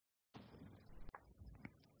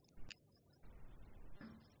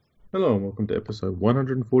Hello and welcome to episode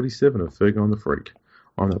 147 of Fergo and the Freak.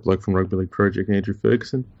 I'm that bloke from Rugby League Project, Andrew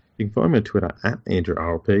Ferguson. You can find me on Twitter at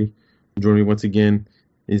AndrewRLP. Joining me once again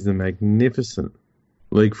is the magnificent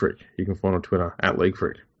League Freak. You can find on Twitter at League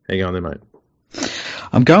Freak. How you going there, mate?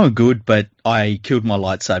 I'm going good, but I killed my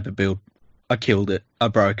lightsaber build. I killed it. I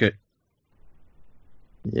broke it.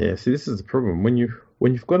 Yeah, see, this is the problem. When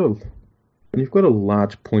you've got a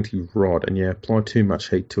large pointy rod and you apply too much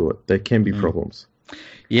heat to it, there can be problems.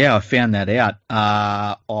 Yeah, I found that out.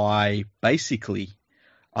 I basically,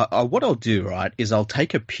 what I'll do, right, is I'll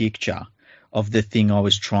take a picture of the thing I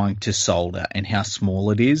was trying to solder and how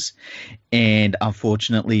small it is. And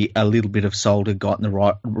unfortunately, a little bit of solder got in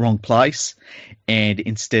the wrong place. And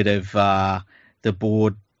instead of the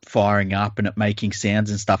board firing up and it making sounds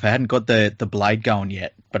and stuff, I hadn't got the blade going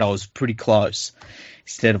yet, but I was pretty close.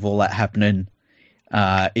 Instead of all that happening,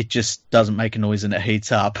 it just doesn't make a noise and it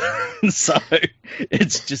heats up. So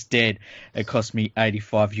it's just dead. It cost me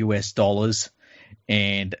 $85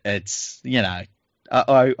 and it's, I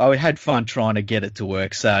had fun trying to get it to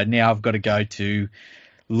work. So now I've got to go to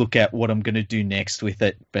look at what I'm going to do next with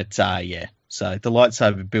it. But yeah, so the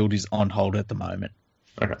lightsaber build is on hold at the moment.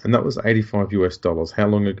 Okay, and that was $85. How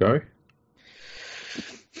long ago?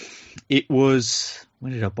 It was,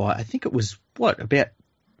 when did I buy it? I think it was, about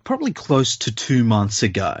probably close to 2 months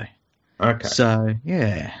ago. Okay. So,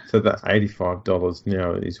 yeah. So that $85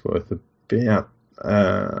 now is worth about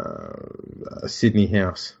a Sydney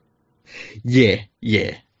house. Yeah.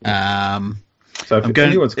 So if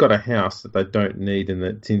anyone's got a house that they don't need and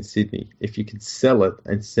that's in Sydney, if you could sell it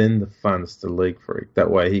and send the funds to League Freak,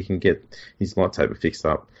 that way he can get his lightsaber fixed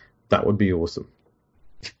up, that would be awesome.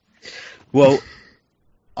 Well,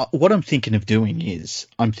 what I'm thinking of doing is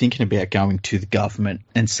I'm thinking about going to the government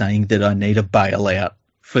and saying that I need a bailout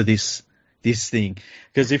for this thing.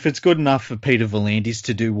 Because if it's good enough for Peter V'landys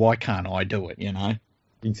to do, why can't I do it,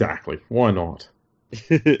 Exactly. Why not?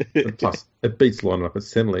 Plus, it beats lining up at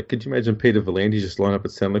Centrelink. Could you imagine Peter V'landys just line up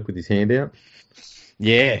at Centrelink with his hand out?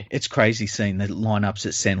 Yeah, it's crazy seeing the lineups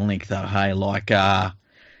at Centrelink, though. Hey,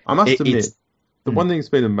 I must admit, the one thing that's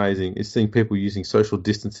been amazing is seeing people using social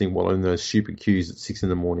distancing while in those stupid queues at 6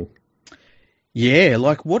 a.m. Yeah,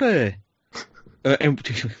 like what a... and,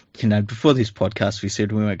 before this podcast, we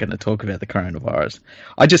said we weren't going to talk about the coronavirus.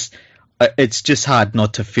 It's just hard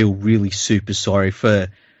not to feel really super sorry for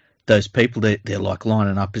those people that they're like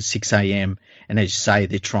lining up at 6 a.m. and as you say,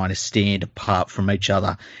 they're trying to stand apart from each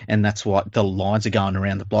other, and that's why the lines are going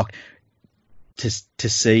around the block. To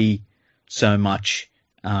see so much,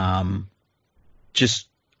 just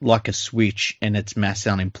like a switch, and it's mass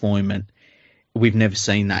unemployment. We've never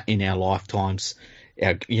seen that in our lifetimes.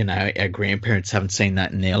 Our grandparents haven't seen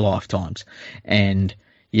that in their lifetimes, and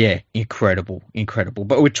yeah, incredible.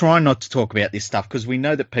 But we're trying not to talk about this stuff because we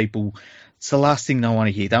know that people. It's the last thing they want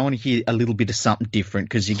to hear. They want to hear a little bit of something different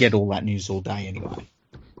because you get all that news all day anyway.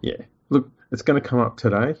 Yeah. Look, it's going to come up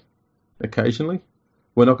today, occasionally.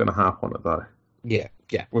 We're not going to harp on it, though. Yeah.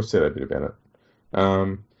 We'll say a bit about it.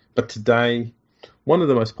 But today, one of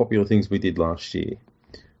the most popular things we did last year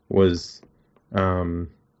was we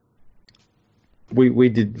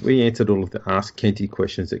answered all of the Ask Kenty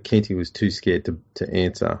questions that Kenty was too scared to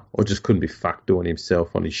answer or just couldn't be fucked doing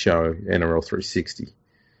himself on his show, NRL 360.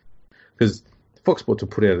 Because Fox Sports will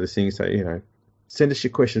put out this thing and say, send us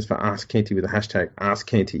your questions for Ask Kenty with the hashtag Ask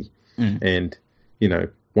Kenty. And,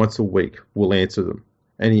 once a week we'll answer them.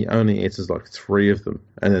 And he only answers like 3 of them,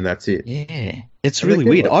 and then that's it. Yeah, it's really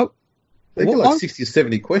weird. They get like 60 or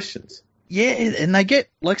 70 questions. Yeah, and they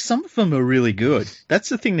get, like, some of them are really good. That's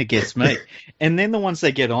the thing that gets me. And then the ones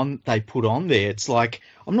they put on there, it's like,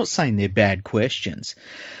 I'm not saying they're bad questions,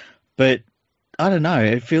 but I don't know.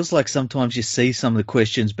 It feels like sometimes you see some of the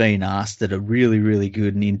questions being asked that are really, really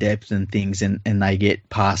good and in-depth and things, and they get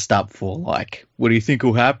passed up for, like, what do you think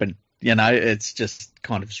will happen? It's just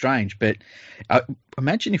kind of strange. But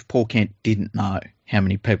imagine if Paul Kent didn't know how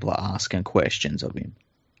many people are asking questions of him.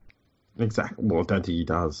 Exactly. Well, I don't think he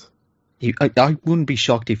does. I wouldn't be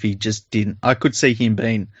shocked if he just didn't. I could see him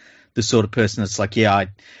being the sort of person that's like, yeah,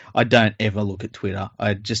 I don't ever look at Twitter.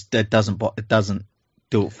 It doesn't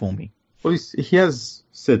do it for me. Well, he has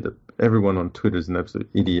said that everyone on Twitter is an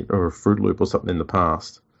absolute idiot or a Fruit Loop or something in the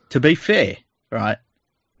past. To be fair, right?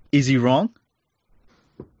 Is he wrong?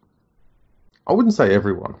 I wouldn't say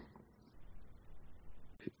everyone.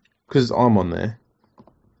 Because I'm on there.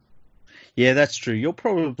 Yeah, that's true. You're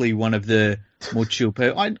probably one of the more chill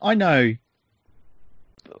people. I know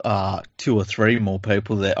 2 or 3 more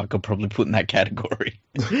people that I could probably put in that category.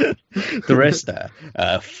 The rest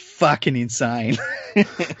are fucking insane. Yeah,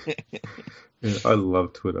 I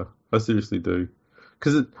love Twitter. I seriously do.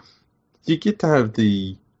 Because You get to have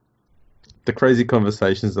the crazy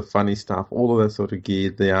conversations, the funny stuff, all of that sort of gear,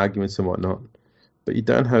 the arguments and whatnot, but you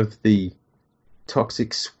don't have the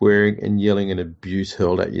toxic swearing and yelling and abuse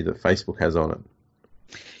hurled at you that Facebook has on it.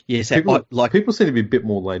 Yes, people seem to be a bit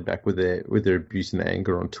more laid back with their abuse and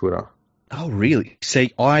anger on Twitter. Oh, really?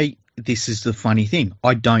 See, this is the funny thing.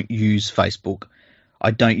 I don't use Facebook.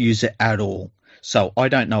 I don't use it at all. So I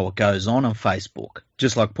don't know what goes on Facebook,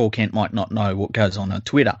 just like Paul Kent might not know what goes on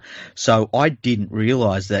Twitter. So I didn't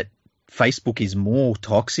realise that Facebook is more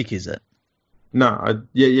toxic, is it? No,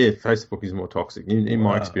 yeah, Facebook is more toxic in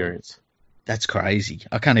my experience. That's crazy.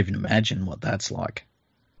 I can't even imagine what that's like.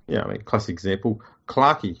 Yeah, I mean, classic example,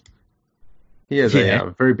 Clarkey. He has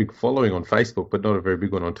a very big following on Facebook, but not a very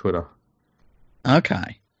big one on Twitter.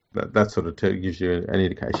 Okay. That sort of gives you an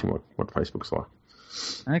indication what Facebook's like.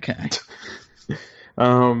 Okay.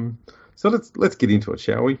 So let's get into it,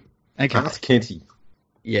 shall we? Okay. Ask Kenty.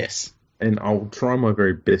 Yes. And I'll try my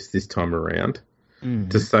very best this time around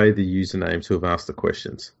to say the usernames who have asked the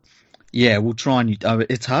questions. Yeah, we'll try and...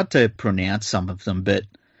 it's hard to pronounce some of them, but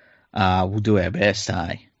we'll do our best,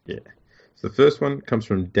 eh? Yeah. So the first one comes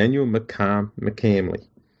from Daniel McCamley.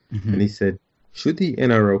 And he said, should the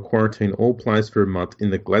NRL quarantine all players for a month in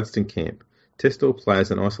the Gladstone camp, test all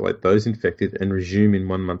players and isolate those infected and resume in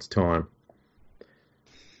 1 month's time?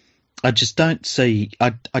 I just don't see...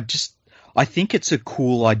 I think it's a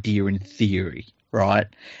cool idea in theory, right?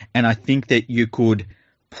 And I think that you could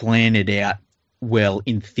plan it out well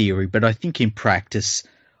in theory, but I think in practice,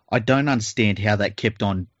 I don't understand how that kept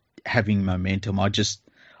on having momentum. I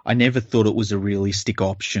never thought it was a realistic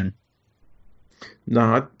option.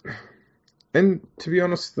 No, and to be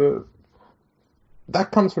honest,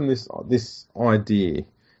 that comes from this idea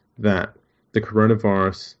that the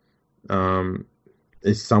coronavirus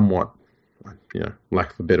is somewhat,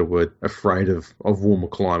 lack of a better word, afraid of warmer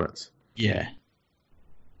climates. Yeah.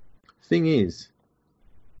 Thing is,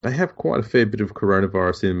 they have quite a fair bit of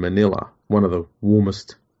coronavirus in Manila, one of the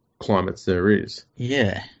warmest climates there is.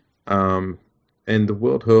 Yeah. And the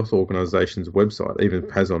World Health Organization's website even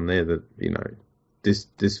has on there that,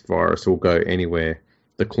 this virus will go anywhere.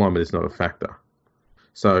 The climate is not a factor.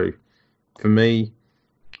 So, for me,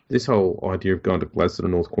 this whole idea of going to Gladstone or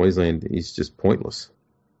North Queensland is just pointless.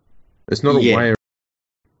 It's not a way.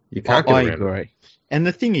 You can't get around it. I agree. And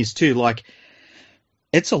the thing is, too,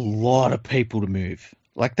 it's a lot of people to move.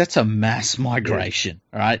 That's a mass migration,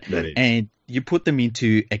 right? That is. And you put them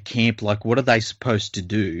into a camp, what are they supposed to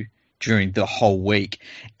do during the whole week?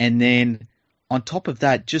 And then on top of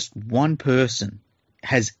that, just one person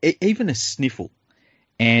has even a sniffle,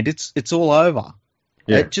 and it's all over.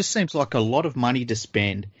 Yeah. It just seems like a lot of money to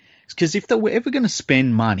spend, because if they were ever going to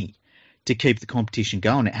spend money to keep the competition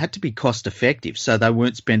going, it had to be cost effective, so they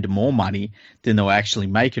weren't spending more money than they were actually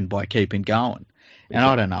making by keeping going. And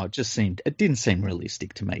I don't know, it didn't seem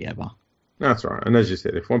realistic to me ever. That's right. And as you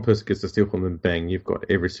said, if one person gets a sniffle and then bang, you've got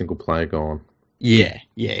every single player gone. Yeah,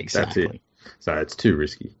 exactly. That's it. So it's too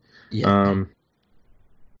risky. Yeah.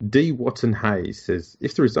 D. Watson Hayes says,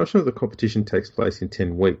 if the resumption of the competition takes place in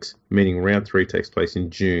 10 weeks, meaning round 3 takes place in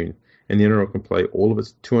June, and the NRL can play all of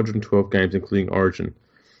its 212 games, including Origin,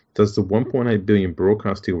 does the $1.8 billion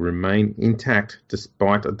broadcast deal remain intact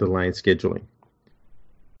despite a delay in scheduling?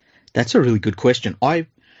 That's a really good question. I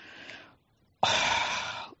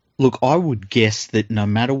would guess that no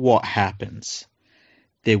matter what happens,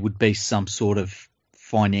 there would be some sort of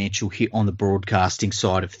financial hit on the broadcasting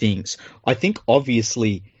side of things. I think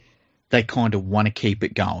obviously they kind of want to keep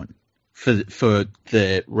it going for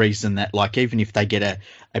the reason that even if they get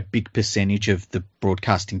a big percentage of the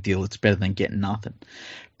broadcasting deal, it's better than getting nothing.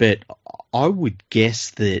 But I would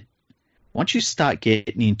guess that once you start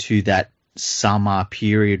getting into that summer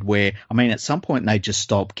period where, at some point they just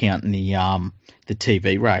stop counting the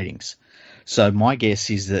TV ratings. So my guess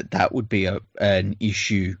is that would be an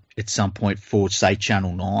issue at some point for, say,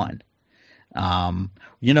 Channel 9.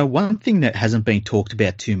 One thing that hasn't been talked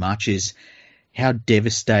about too much is how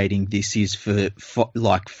devastating this is for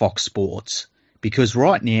Fox Sports, because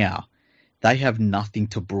right now they have nothing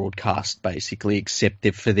to broadcast basically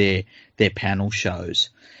except for their panel shows.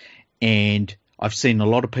 And I've seen a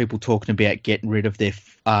lot of people talking about getting rid of their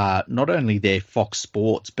not only their Fox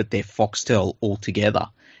Sports but their Foxtel altogether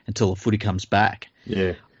until the footy comes back.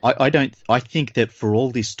 Yeah. I think that for all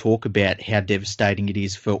this talk about how devastating it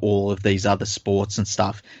is for all of these other sports and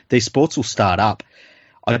stuff, these sports will start up.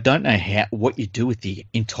 I don't know what you do with the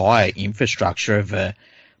entire infrastructure of a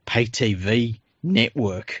pay TV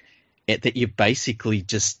network that you basically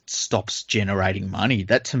just stops generating money.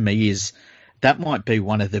 That to me that might be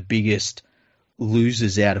one of the biggest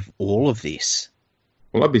losers out of all of this.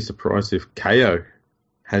 Well, I'd be surprised if KO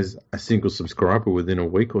has a single subscriber within a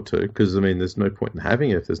week or two, because I mean, there's no point in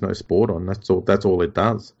having it if there's no sport on. That's all. That's all it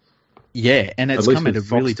does. Yeah, and it's come at a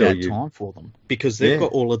really bad time for them because they've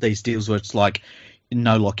got all of these deals where it's like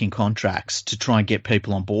no locking contracts to try and get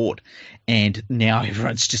people on board, and now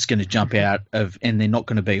everyone's just going to jump out of, and they're not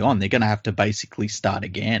going to be on. They're going to have to basically start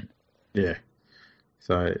again. Yeah.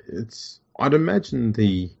 So I'd imagine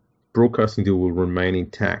the broadcasting deal will remain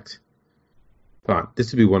intact, but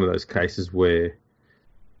this would be one of those cases where,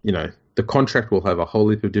 you know, the contract will have a whole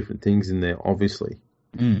heap of different things in there, obviously.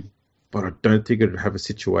 But I don't think it would have a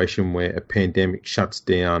situation where a pandemic shuts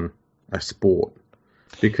down a sport,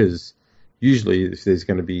 because usually if there's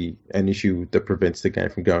going to be an issue that prevents the game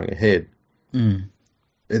from going ahead,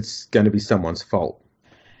 it's going to be someone's fault.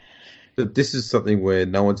 But this is something where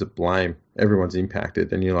no one's at blame, everyone's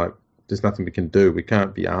impacted, and you're like, there's nothing we can do. We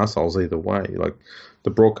can't be arseholes either way. Like,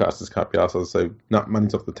 the broadcasters can't be arseholes, so no,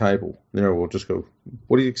 money's off the table. We'll just go,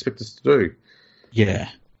 what do you expect us to do? Yeah.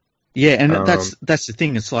 Yeah, and that's the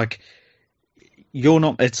thing. It's like, you're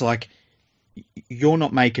not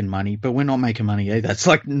making money, but we're not making money either. It's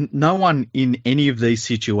like no one in any of these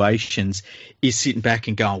situations is sitting back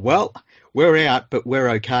and going, well, we're out, but we're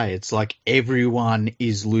okay. It's like everyone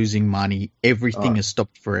is losing money. Everything is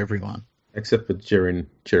stopped for everyone. Except for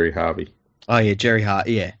Jerry Harvey. Oh, yeah, Jerry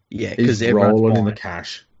Harvey. Yeah. He's rolling in the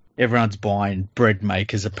cash. Everyone's buying bread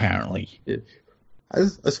makers, apparently. Yeah.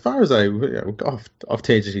 As far as we'll go off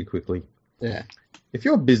tangent here quickly. Yeah. If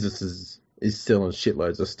your business is selling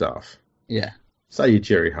shitloads of stuff. Yeah. Say you're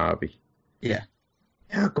Jerry Harvey. Yeah.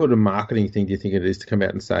 How good a marketing thing do you think it is to come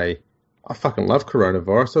out and say, I fucking love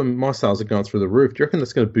coronavirus, and my sales are going through the roof? Do you reckon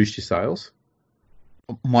that's going to boost your sales?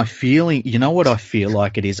 My feeling, you know what I feel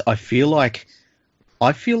like it is? I feel like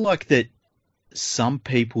that some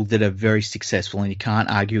people that are very successful, and you can't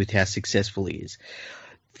argue with how successful he is,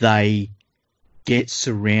 they get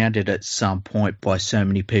surrounded at some point by so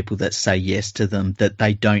many people that say yes to them that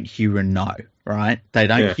they don't hear a no, right? They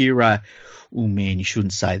don't hear a, oh man, you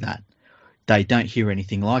shouldn't say that. They don't hear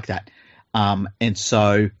anything like that. And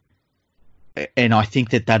I think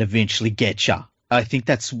that eventually gets you. I think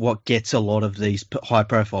that's what gets a lot of these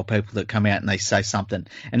high-profile people that come out and they say something.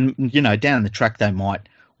 And, you know, down the track they might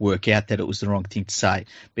work out that it was the wrong thing to say.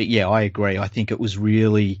 But, yeah, I agree. I think it was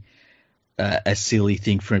really a silly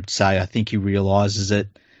thing for him to say. I think he realises it.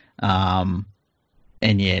 And,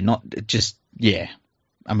 yeah, not just, yeah.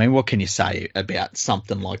 I mean, what can you say about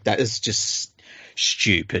something like that? It's just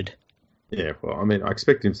stupid. Yeah, well, I mean, I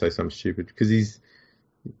expect him to say something stupid because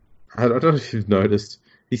I don't know if you've noticed,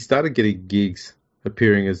 he started getting gigs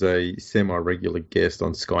appearing as a semi-regular guest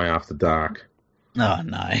on Sky After Dark. Oh,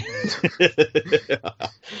 no.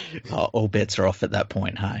 All bets are off at that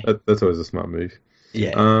point, hey? That's always a smart move.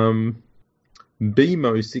 Yeah.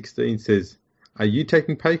 BMO16 says, are you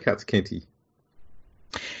taking pay cuts, Kenty?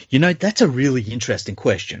 You know, that's a really interesting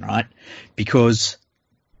question, right? Because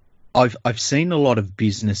I've seen a lot of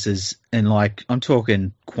businesses, and like I'm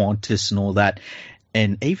talking Qantas and all that,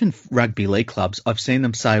 and even rugby league clubs, I've seen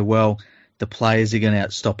them say, well, the players are going to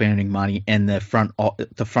stop earning money, and the front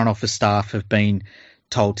office staff have been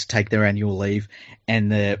told to take their annual leave,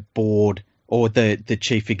 and the board or the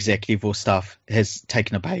chief executive or stuff has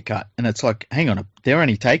taken a pay cut. And it's like, hang on, they're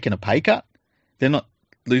only taking a pay cut? They're not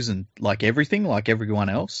losing like everything like everyone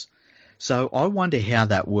else? So I wonder how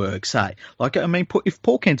that works, hey? Like, I mean, if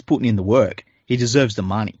Paul Kent's putting in the work, he deserves the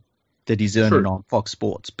money that he's earning on Fox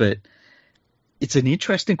Sports. But it's an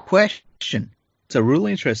interesting question. It's a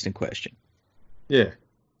really interesting question. Yeah.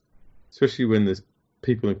 Especially when there's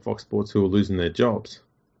people in Fox Sports who are losing their jobs.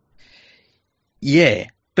 Yeah.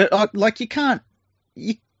 But, like, you can't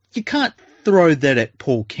throw that at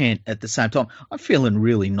Paul Kent at the same time. I'm feeling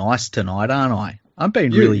really nice tonight, aren't I? I'm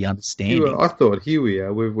being really understanding. I thought, here we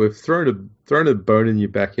are. We've thrown a bone in your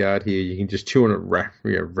backyard here. You can just chew on it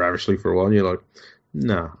ravishly for a while. And you're like,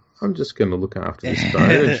 no, I'm just going to look after this bone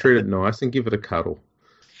and treat it nice and give it a cuddle.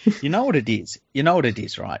 You know what it is?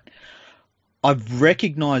 Right? I've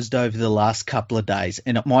recognised over the last couple of days,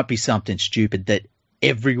 and it might be something stupid, that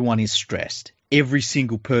everyone is stressed. Every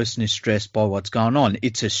single person is stressed by what's going on.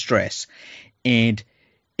 It's a stress. And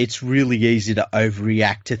it's really easy to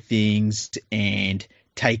overreact to things and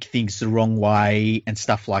take things the wrong way and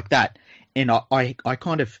stuff like that. And I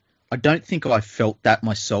don't think I felt that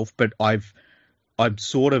myself, but I've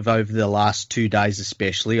sort of, over the last 2 days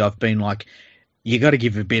especially, I've been like, you got to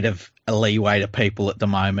give a bit of a leeway to people at the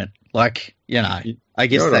moment. Like, you know, I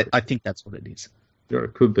guess I think that's what it is. You know,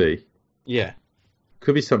 it could be. Yeah.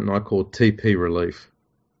 Could be something I call TP relief.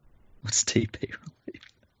 What's TP relief?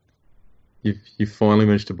 you finally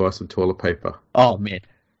managed to buy some toilet paper. Oh man,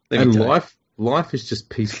 and life is just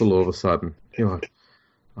peaceful all of a sudden. You're like,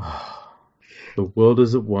 oh, the world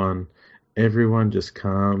is at one. Everyone just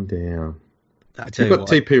calm down. You've got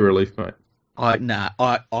TP relief, mate.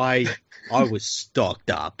 I was stocked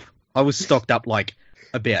up. I was stocked up like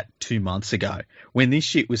about 2 months ago. When this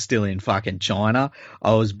shit was still in fucking China,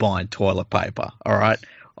 I was buying toilet paper, all right?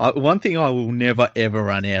 One thing I will never, ever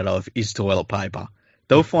run out of is toilet paper.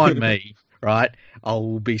 They'll find me, right? I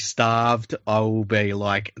will be starved. They'll be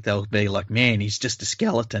like, man, he's just a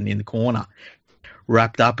skeleton in the corner,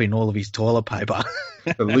 wrapped up in all of his toilet paper.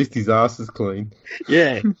 At least his ass is clean.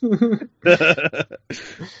 Yeah.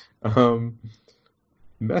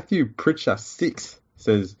 Matthew Pritchard 6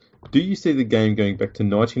 says, do you see the game going back to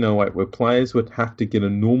 1908 where players would have to get a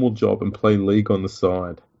normal job and play league on the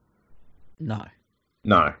side? No.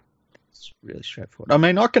 It's really straightforward. I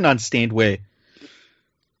mean, I can understand where...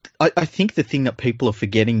 I think the thing that people are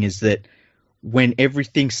forgetting is that when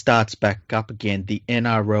everything starts back up again, the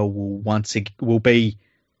NRL will be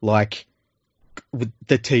like... the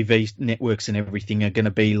TV networks and everything are going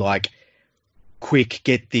to be like, quick,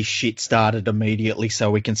 get this shit started immediately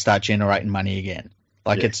so we can start generating money again.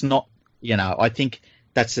 It's not, I think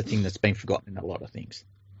that's the thing that's been forgotten in a lot of things.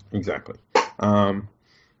 Exactly.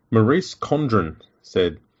 Maurice Condren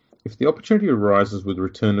said, if the opportunity arises with the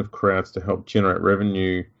return of crowds to help generate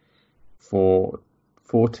revenue for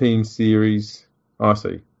 14 series, I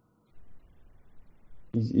see.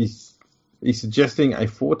 He's suggesting a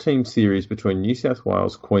 4-team series between New South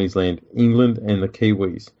Wales, Queensland, England and the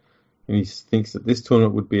Kiwis. And he thinks that this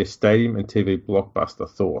tournament would be a stadium and TV blockbuster.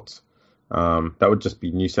 Thoughts? That would just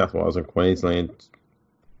be New South Wales and Queensland.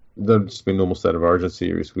 That would just be a normal state of origin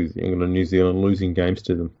series with England and New Zealand losing games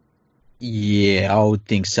to them. Yeah, I would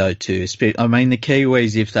think so too. I mean, the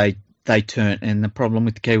Kiwis, if they turn, and the problem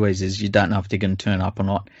with the Kiwis is you don't know if they're going to turn up or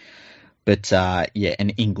not. But,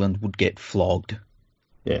 and England would get flogged.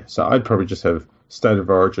 Yeah, so I'd probably just have state of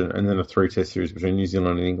origin and then a 3-test series between New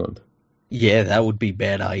Zealand and England. Yeah, that would be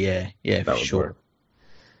better, yeah, for sure. Work.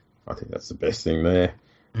 I think that's the best thing there.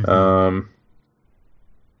 Mm-hmm.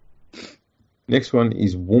 Next one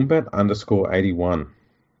is Wombat_81.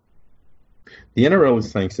 The NRL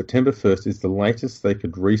is saying September 1st is the latest they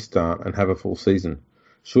could restart and have a full season.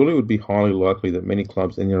 Surely it would be highly likely that many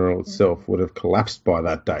clubs in the NRL itself would have collapsed by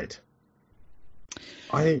that date.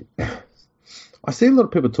 I see a lot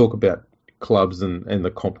of people talk about clubs and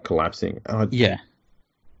the comp collapsing. I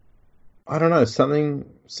don't know, something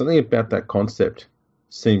about that concept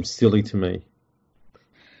seems silly to me.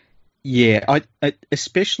 Yeah, I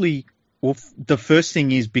especially, the first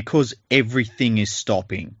thing is because everything is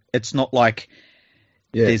stopping. It's not like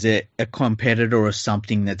there's a competitor or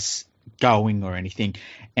something that's going or anything.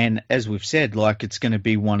 And as we've said, it's going to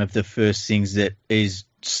be one of the first things that is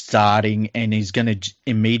starting and is going to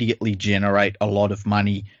immediately generate a lot of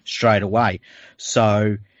money straight away.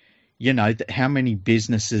 So, how many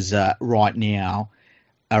businesses right now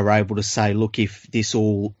are able to say, look, if this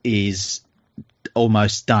all is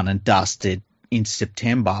almost done and dusted in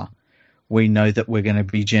September, we know that we're going to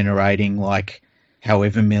be generating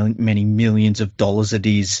however many millions of dollars it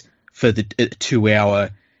is for the 2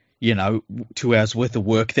 hour, 2 hours worth of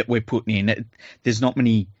work that we're putting in. There's not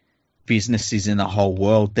many businesses in the whole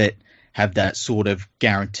world that have that sort of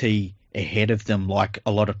guarantee ahead of them like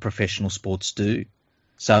a lot of professional sports do.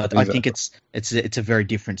 So exactly. I think it's a very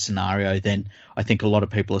different scenario than I think a lot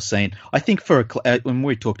of people are seeing. I think when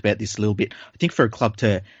we talked about this a little bit, I think for a club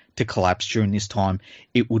to collapse during this time,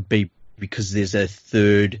 it would be because there's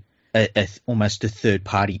almost a third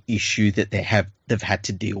party issue that they've had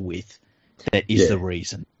to deal with. That is the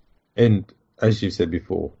reason. And as you said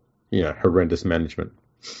before, horrendous management.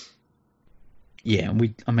 Yeah,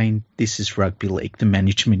 and this is rugby league. The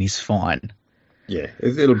management is fine. Yeah,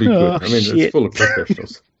 it'll be good. It's full of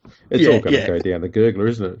professionals. It's all going to go down the gurgler,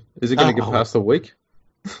 isn't it? Is it going to get past the week?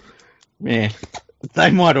 Yeah,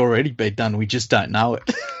 they might already be done. We just don't know it.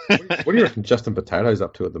 What do you reckon Justin Potato's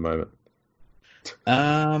up to at the moment?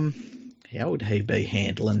 How would he be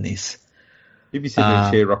handling this? He'd be sitting in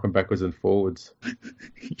a chair rocking backwards and forwards.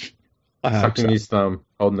 Sucking his thumb,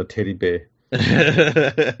 holding a teddy bear.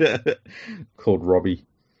 Called Robbie.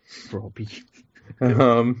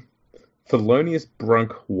 Thelonious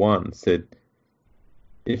Brunk 1 said,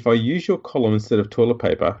 if I use your column instead of toilet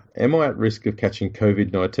paper, am I at risk of catching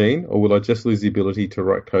COVID-19 or will I just lose the ability to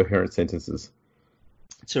write coherent sentences?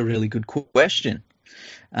 It's a really good question.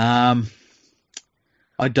 I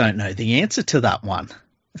don't know the answer to that one.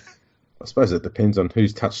 I suppose it depends on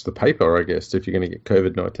who's touched the paper, I guess, if you're going to get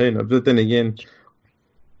COVID-19. But then again,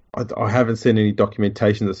 I haven't seen any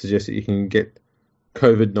documentation that suggests that you can get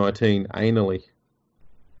COVID-19 anally.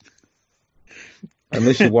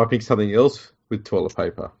 Unless you're wiping something else with toilet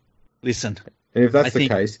paper. Listen. And if that's the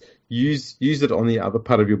case, use it on the other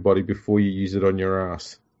part of your body before you use it on your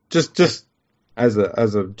ass. Just as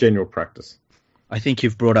a general practice. I think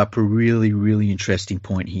you've brought up a really, really interesting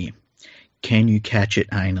point here. Can you catch it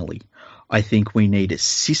anally? I think we need a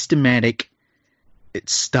systematic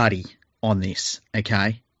study on this,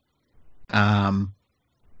 okay? And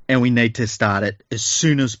we need to start it as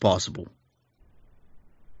soon as possible.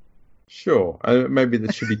 Sure. Maybe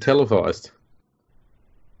that should be televised.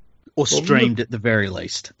 Or streamed at the very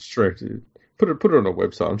least. Streamed. Put it on a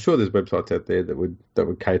website. I'm sure there's websites out there that would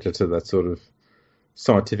cater to that sort of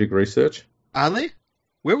scientific research. Are there?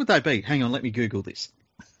 Where would they be? Hang on, let me Google this.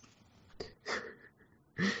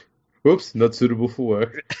 Whoops, not suitable for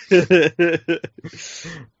work.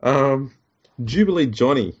 Jubilee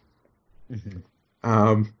Johnny.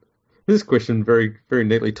 Mm-hmm. This question very, very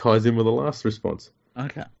neatly ties in with the last response.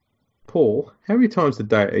 Okay. Paul, how many times a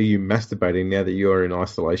day are you masturbating now that you are in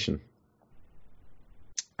isolation?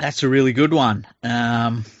 That's a really good one.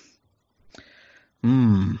 I'm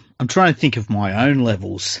trying to think of my own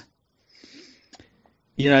levels.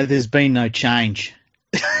 There's been no change.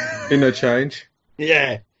 Been no change?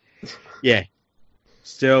 Yeah. Yeah.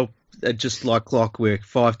 Still, just like clockwork,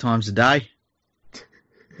 5 times a day.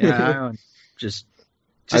 Just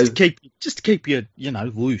to keep you,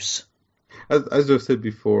 loose. As I've said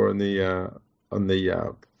before on the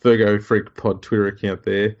Virgo Freak Pod Twitter account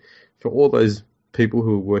there, for all those people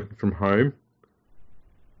who are working from home,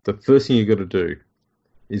 the first thing you got to do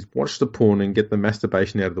is watch the porn and get the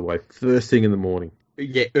masturbation out of the way first thing in the morning.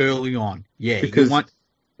 Yeah, early on. Yeah, because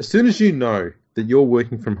as soon as you know that you're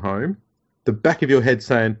working from home, the back of your head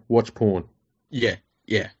saying watch porn. Yeah,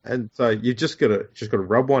 yeah. And so you just got to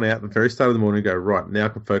rub one out at the very start of the morning and go, right, now I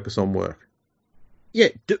can focus on work. Yeah,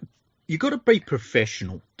 you got to be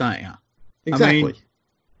professional, don't you? Exactly.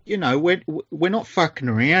 I mean, we're not fucking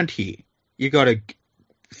around here. You got to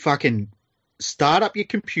fucking start up your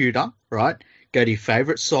computer, right? Go to your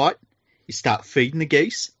favourite site. You start feeding the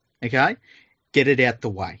geese, okay? Get it out the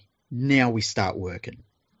way. Now we start working.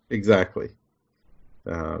 Exactly.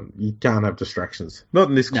 You can't have distractions. Not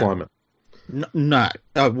in this climate. No.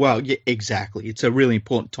 Well, yeah, exactly. It's a really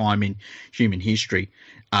important time in human history.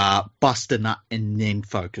 Bust a nut and then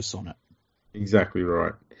focus on it. Exactly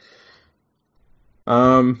right.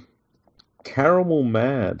 Caramel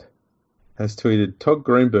Mad has tweeted, Todd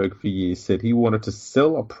Greenberg for years said he wanted to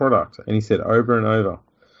sell a product, and he said over and over,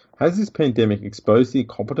 has this pandemic exposed the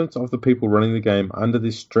incompetence of the people running the game under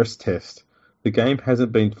this stress test? The game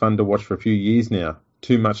hasn't been fun to watch for a few years now.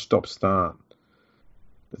 Too much stop-start.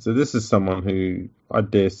 So this is someone who, I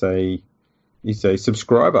dare say, is a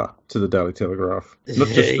subscriber to the Daily Telegraph.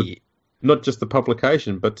 Not just the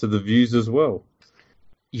publication, but to the views as well.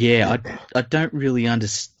 Yeah, I don't really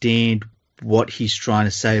understand what he's trying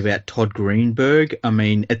to say about Todd Greenberg. I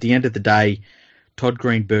mean, at the end of the day, Todd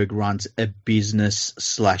Greenberg runs a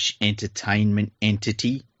business/entertainment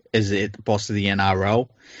entity as the boss of the NRL,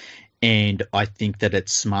 and I think that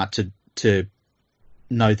it's smart to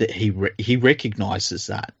know that he recognizes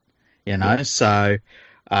that, Yeah. So,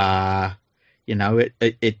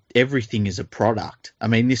 everything is a product. I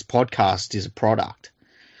mean, this podcast is a product.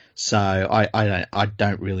 So I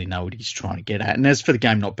don't really know what he's trying to get at. And as for the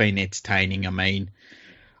game not being entertaining, I mean,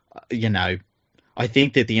 I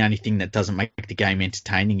think that the only thing that doesn't make the game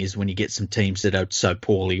entertaining is when you get some teams that are so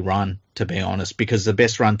poorly run, to be honest, because the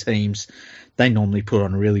best run teams, they normally put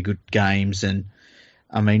on really good games. And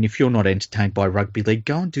I mean, if you're not entertained by rugby league,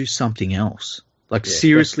 go and do something else.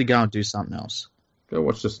 Seriously, go and do something else. Go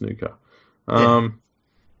watch the snooker. The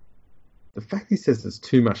fact he says there's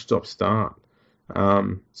too much stop-start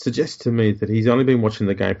suggests to me that he's only been watching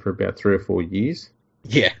the game for about 3 or 4 years.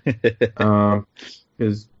 Yeah.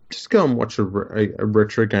 Because just go and watch a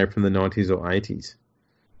retro game from the 90s or 80s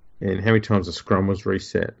and how many times the scrum was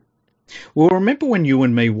reset. Well, remember when you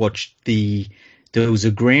and me watched there was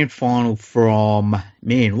a grand final from,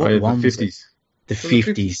 one was it? The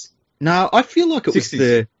 50s. No, I feel like it 60s. Was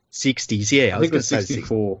the 60s. Yeah, I think it was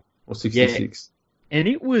 64 or 66. Yeah. And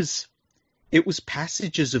it was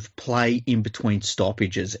passages of play in between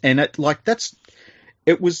stoppages, and it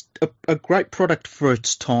was a great product for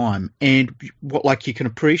its time, and you can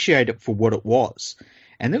appreciate it for what it was.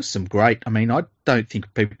 And there was some great. I mean, I don't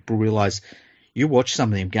think people realize you watch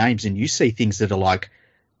some of them games and you see things that are like,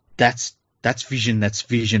 that's vision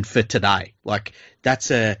for today. Like that's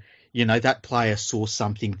that player saw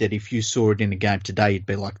something that if you saw it in a game today, you'd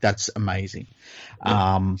be like, that's amazing.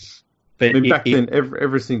 Yeah. But back then,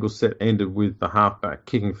 every single set ended with the halfback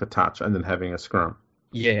kicking for touch and then having a scrum.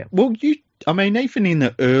 Yeah, well, even in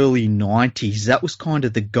the early 90s, that was kind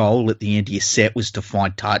of the goal at the end of your set, was to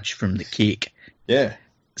find touch from the kick. Yeah.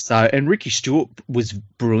 So, and Ricky Stewart was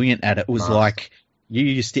brilliant at it. It was like, he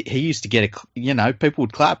used to get people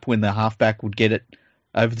would clap when the halfback would get it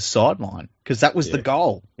over the sideline, because that was the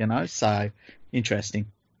goal, so interesting.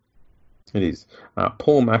 It is.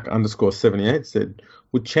 Paul Mac _78 said,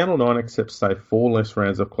 would Channel 9 accept, say, 4 less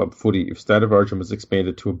rounds of club footy if State of Origin was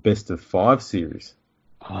expanded to a best-of-5 series?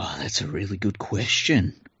 Oh, that's a really good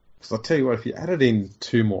question. So I'll tell you what, if you added in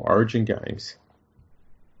 2 more Origin games,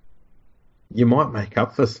 you might make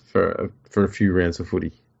up for a few rounds of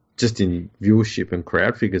footy, just in viewership and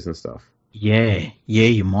crowd figures and stuff. Yeah,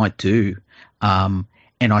 you might do. And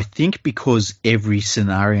I think because every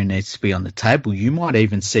scenario needs to be on the table, you might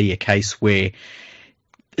even see a case where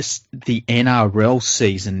the NRL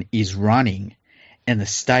season is running and the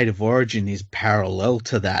State of Origin is parallel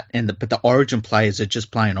to that, but the Origin players are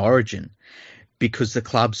just playing Origin because the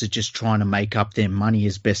clubs are just trying to make up their money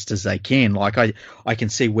as best as they can. Like I can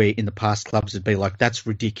see where in the past clubs would be like, that's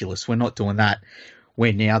ridiculous, we're not doing that.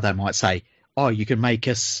 Where now they might say, oh, you can make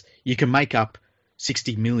up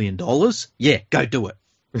 $60 million. Yeah, go do it.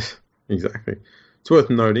 Exactly. It's worth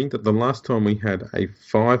noting that the last time we had a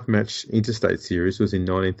 5-match interstate series was in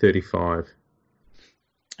 1935.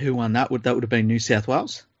 Who won that? That would have been New South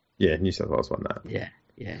Wales? Yeah, New South Wales won that. Yeah.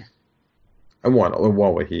 And why not?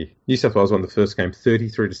 While we're here, New South Wales won the first game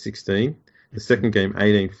 33-16, the second game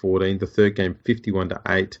 18-14, the third game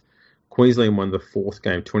 51-8. Queensland won the fourth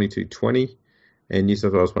game 22-20, and New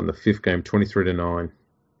South Wales won the fifth game 23-9.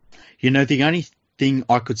 The only thing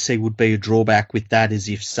I could see would be a drawback with that is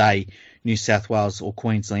if, say, New South Wales or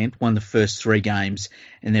Queensland won the first 3 games,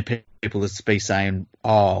 and then people would be saying,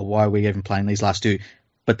 oh, why are we even playing these last 2?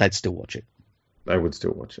 But they'd still watch it. They would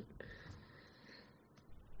still watch it.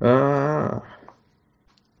 Now,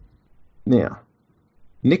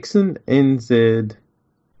 Nixon NZ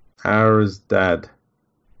Zara's dad.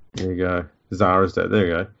 There you go. Zara's dad. There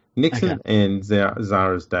you go. Nixon and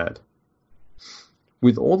Zara's dad.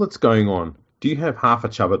 With all that's going on, do you have half a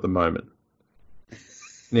chub at the moment?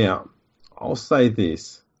 Now, I'll say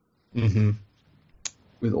this. Mm-hmm.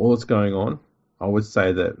 With all that's going on, I would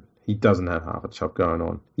say that he doesn't have half a chub going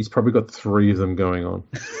on. He's probably got 3 of them going on.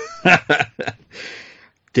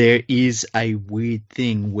 There is a weird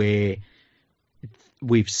thing where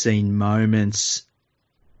we've seen moments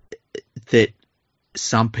that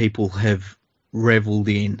some people have revelled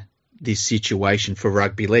in this situation for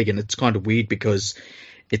rugby league, and it's kind of weird because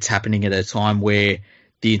it's happening at a time where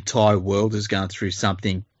the entire world is going through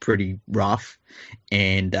something pretty rough,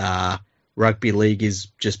 and rugby league is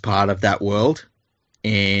just part of that world.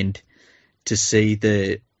 And to see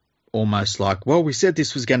almost like, well, we said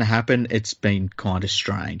this was going to happen, it's been kind of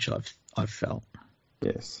strange, I've felt.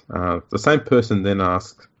 Yes. The same person then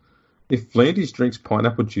asked, if Vlandis drinks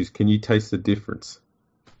pineapple juice, can you taste the difference?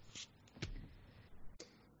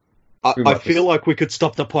 I feel like we could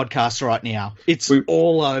stop the podcast right now. It's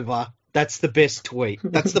all over. That's the best tweet.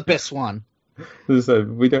 That's the best one. So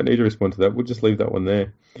we don't need to respond to that. We'll just leave that one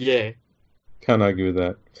there. Yeah. Can't argue with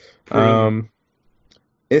that.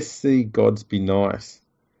 SC Gods Be Nice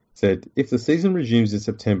said, if the season resumes in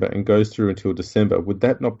September and goes through until December, would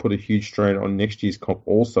that not put a huge strain on next year's comp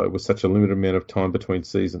also with such a limited amount of time between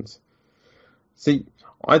seasons? See,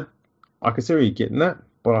 I can see where you're getting that,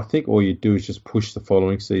 but I think all you do is just push the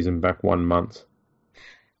following season back 1 month.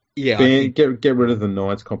 Yeah. Get rid of the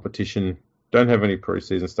Knights competition. Don't have any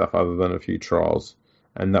preseason stuff other than a few trials,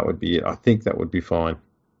 and that would be it. I think that would be fine.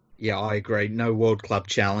 Yeah, I agree. No World Club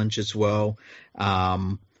Challenge as well.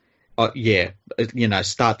 Start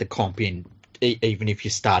the comp even if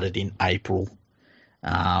you started in April.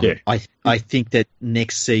 I think that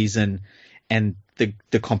next season and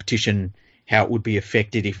the competition, how it would be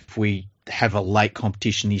affected if we have a late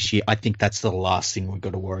competition this year, I think that's the last thing we've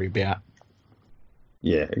got to worry about.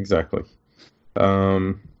 Yeah, exactly.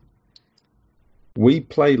 We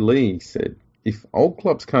Play Lee said, if old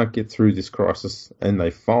clubs can't get through this crisis and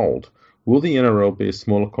they fold, will the NRL be a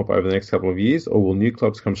smaller comp over the next couple of years, or will new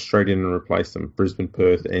clubs come straight in and replace them? Brisbane,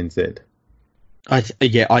 Perth, NZ. I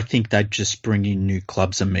think they'd just bring in new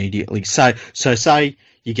clubs immediately. So say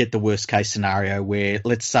you get the worst case scenario where,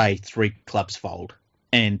 let's say, 3 clubs fold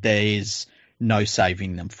and there's no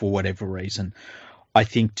saving them for whatever reason. I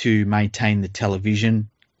think to maintain the television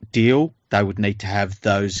deal, they would need to have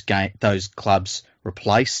those clubs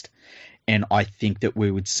replaced. And I think that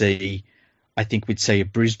we'd see a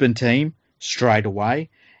Brisbane team straight away.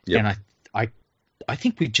 Yep. And I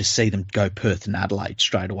think we just see them go Perth and Adelaide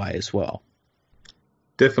straight away as well.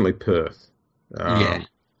 Definitely Perth. Yeah. I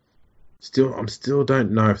still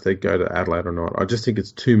don't know if they go to Adelaide or not. I just think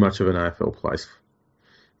it's too much of an AFL place.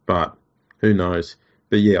 But who knows?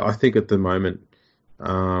 But yeah, I think at the moment,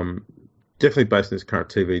 definitely based on this current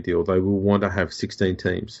TV deal, they will want to have 16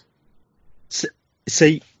 teams.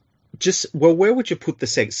 See, where would you put the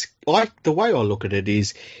sex? The way I look at it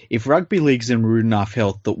is, if rugby league's in rude enough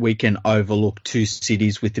health that we can overlook two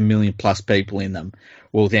cities with 1 million plus people in them,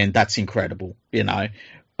 well, then that's incredible, you know.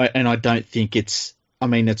 And I don't think it's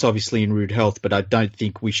obviously in rude health, but I don't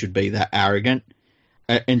think we should be that arrogant.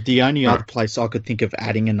 And the only other place I could think of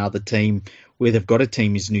adding another team where they've got a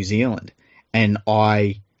team is New Zealand. And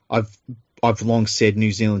I've long said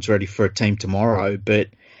New Zealand's ready for a team tomorrow, but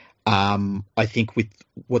I think with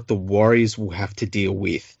what the Warriors will have to deal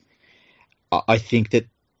with, I think that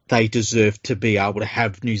they deserve to be able to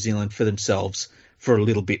have New Zealand for themselves for a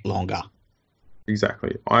little bit longer.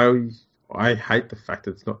 Exactly. I hate the fact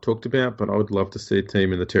that it's not talked about, but I would love to see a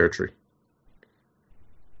team in the Territory.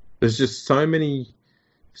 There's just so many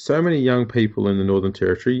young people in the Northern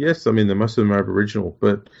Territory. Yes, I mean, most of them are Aboriginal,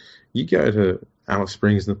 but you go to Alice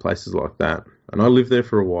Springs and places like that, and I lived there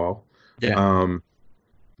for a while. Yeah.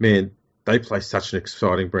 Man, they play such an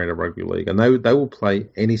exciting brand of rugby league, and they will play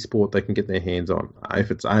any sport they can get their hands on.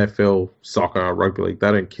 If it's AFL, soccer, or rugby league,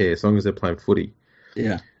 they don't care as long as they're playing footy.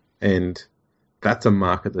 Yeah. And that's a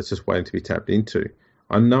market that's just waiting to be tapped into.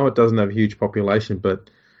 I know it doesn't have a huge population,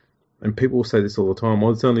 and people will say this all the time,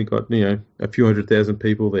 well, it's only got, a few 100,000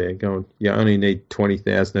 people there going, you only need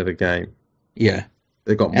 20,000 at a game. Yeah.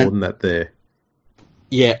 They've got more than that there.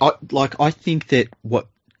 Yeah, I think that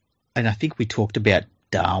and I think we talked about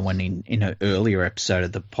Darwin in an earlier episode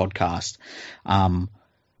of the podcast. I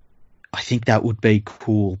think that would be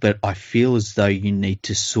cool, but I feel as though you need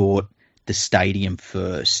to sort the stadium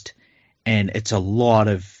first. And it's a lot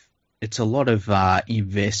of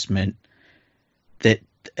investment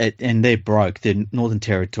and they're broke. The Northern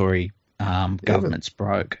Territory government's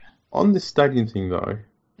broke. On this stadium thing, though,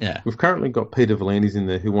 yeah, we've currently got Peter V'landys in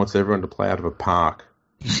there who wants everyone to play out of a park.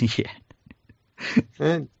 Yeah.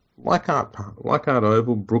 And Leichhardt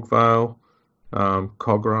Oval, Brookvale,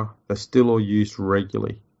 Cogra, they're still all used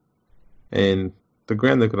regularly. And the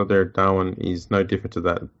ground they've got up there at Darwin is no different to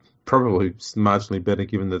that. Probably marginally better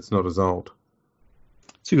given that it's not as old.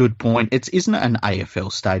 It's a good point. Isn't it an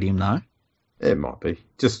AFL stadium, though? It might be.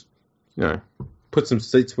 Just, put some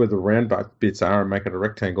seats where the round bits are and make it a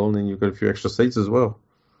rectangle, and then you've got a few extra seats as well.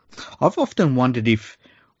 I've often wondered if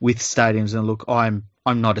with stadiums, and look, I'm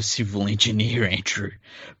not a civil engineer, Andrew,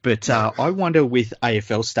 but I wonder with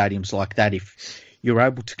AFL stadiums like that if you're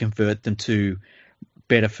able to convert them to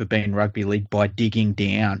better for being rugby league by digging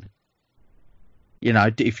down.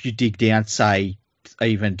 If you dig down, say,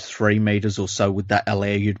 even 3 meters or so, would that allow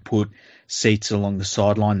you to put seats along the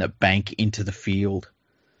sideline that bank into the field?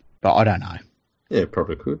 But I don't know. Yeah,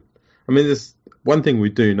 probably could. I mean, there's one thing we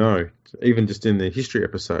do know, even just in the history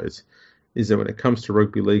episodes, is that when it comes to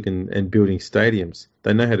rugby league and building stadiums,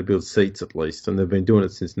 they know how to build seats at least, and they've been doing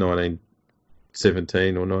it since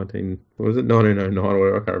 1917 or 1909 or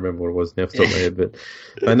whatever. I can't remember what it was now off the top of my head, but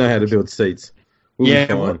they know how to build seats. We'll be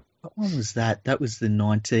fine. What one was that? That was the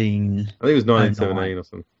I think it was 1917 or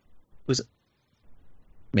something. Was it?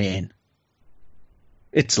 Man,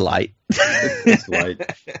 it's late. It's late.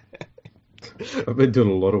 I've been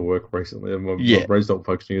doing a lot of work recently, and my brain's not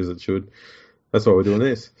functioning as it should. That's why we're doing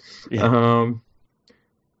this. Yeah.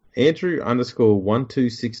 Andrew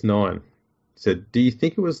 _1269 said, do you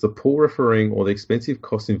think it was the poor refereeing or the expensive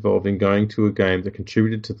costs involved in going to a game that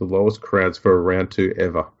contributed to the lowest crowds for a round 2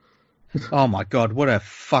 ever? Oh my God, what a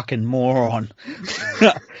fucking moron.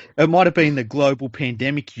 It might have been the global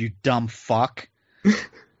pandemic, you dumb fuck. I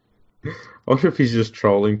wonder if he's just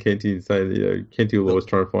trolling Kenty and saying that, Kenty will always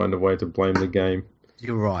try and find a way to blame the game.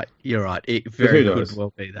 You're right. It very could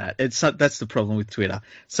well be that. That's the problem with Twitter.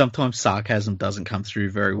 Sometimes sarcasm doesn't come through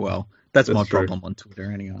very well. That's my true. Problem on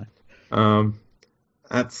Twitter anyway.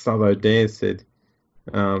 At Sutho, Dan said,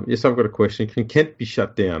 yes, I've got a question. Can Kent be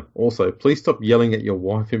shut down? Also, please stop yelling at your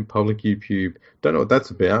wife in public YouTube. Don't know what that's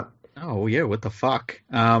about. Oh, yeah, what the fuck?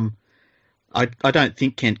 I don't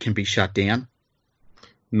think Kent can be shut down.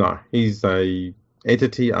 No, he's a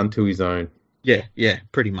entity unto his own. Yeah,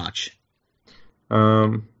 pretty much.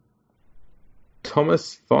 Thomas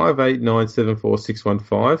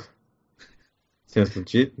 589746115 sounds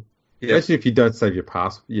legit. Yep. Especially if you don't save your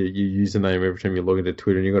username every time you log into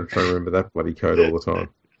Twitter, and you've got to try and remember that bloody code all the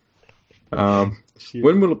time.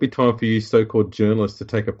 When will it be time for you so-called journalists to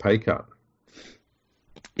take a pay cut?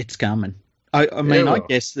 It's coming. I mean, I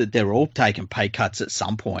guess that they're all taking pay cuts at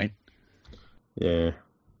some point. Yeah.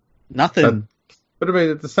 Nothing. But I mean,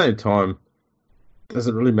 at the same time, does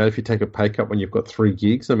it really matter if you take a pay cut when you've got 3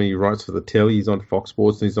 gigs? I mean, he writes for the telly, he's on Fox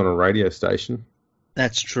Sports, and he's on a radio station.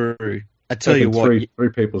 That's true. I tell you what, three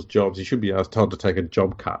people's jobs, he should be told to take a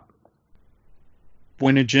job cut.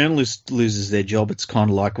 When a journalist loses their job, it's kind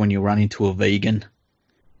of like when you run into a vegan.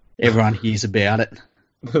 Everyone hears about it.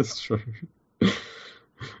 That's true.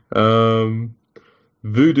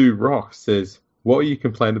 Voodoo Rock says, "What are you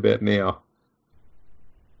complaining about now?"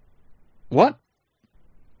 What?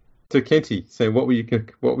 To Kenty saying, "What were you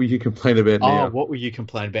complaining about now?" Oh, what were you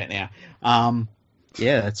complaining about now?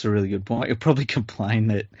 Yeah, that's a really good point. You'll probably complain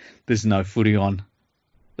that there's no footy on.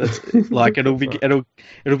 That's like it'll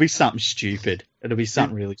be something stupid. It'll be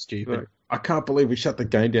something really stupid. I can't believe we shut the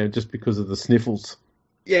game down just because of the sniffles.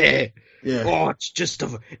 Yeah. Yeah. Oh, it's just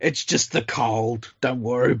the cold. Don't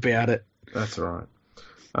worry about it. That's right.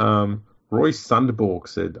 Roy Sunderborg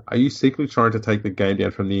said, "Are you secretly trying to take the game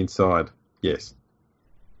down from the inside?" Yes.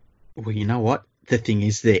 Well, you know what? The thing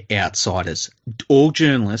is, they're outsiders. All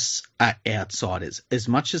journalists are outsiders. As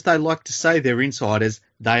much as they like to say they're insiders,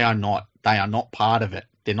 they are not. They are not part of it.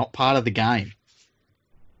 They're not part of the game.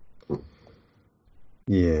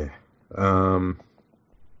 Yeah.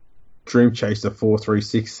 Dream Chaser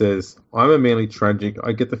 436 says, "I'm a Manly tragic.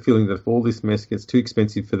 I get the feeling that if all this mess gets too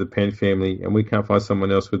expensive for the Penn family and we can't find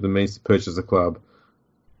someone else with the means to purchase a club,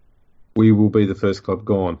 we will be the first club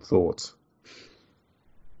gone." Thoughts?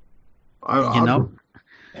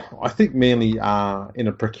 I think Manly are in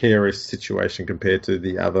a precarious situation compared to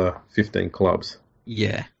the other 15 clubs.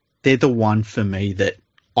 Yeah, they're the one for me that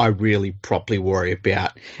I really properly worry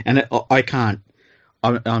about. And I can't,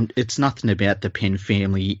 it's nothing about the Penn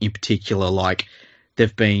family in particular. Like,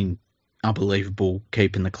 they've been unbelievable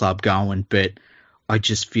keeping the club going, but I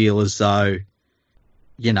just feel as though,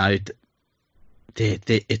 you know,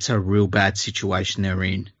 it's a real bad situation they're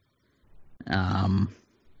in.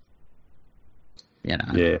 You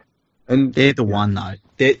know, yeah, and they're the one though.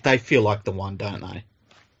 They feel like the one, don't they?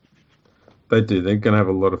 They do. They're going to have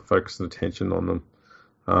a lot of focus and attention on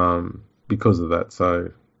them because of that.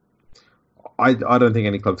 So I don't think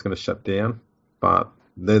any club's going to shut down, but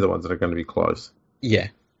they're the ones that are going to be close. Yeah,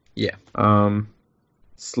 yeah.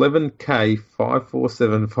 Slevin K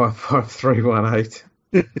 5475518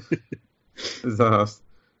 is asked.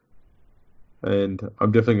 And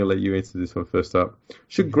I'm definitely going to let you answer this one first up.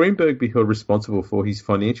 Should Greenberg be held responsible for his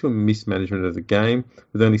financial mismanagement of the game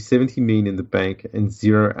with only $70 million in the bank and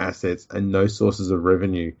 0 assets and no sources of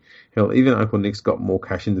revenue? Hell, even Uncle Nick's got more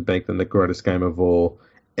cash in the bank than the greatest game of all.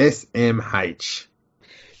 SMH.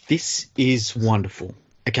 This is wonderful.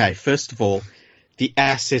 Okay, first of all, the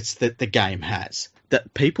assets that the game has.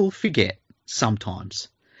 That people forget sometimes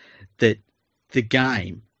that the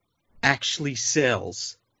game actually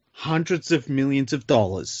sells hundreds of millions of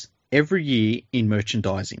dollars every year in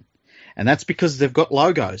merchandising. And that's because they've got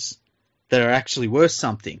logos that are actually worth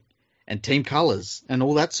something and team colours and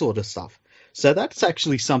all that sort of stuff. So that's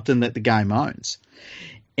actually something that the game owns.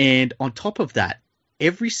 And on top of that,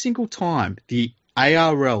 every single time the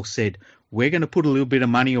ARL said, we're going to put a little bit of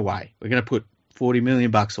money away. We're going to put $40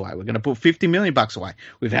 million away. We're going to put $50 million away.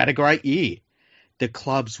 We've had a great year. The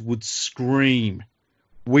clubs would scream,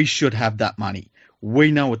 we should have that money.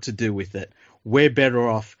 We know what to do with it. We're better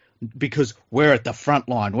off because we're at the front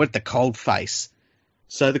line. We're at the cold face.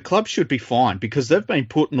 So the club should be fine because they've been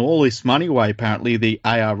putting all this money away. Apparently the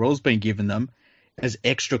ARL's been given them as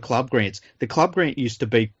extra club grants. The club grant used to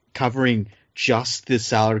be covering just the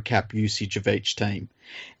salary cap usage of each team.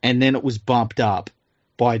 And then it was bumped up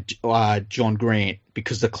by John Grant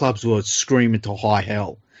because the clubs were screaming to high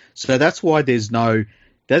hell. So that's why there's no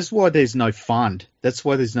fund. That's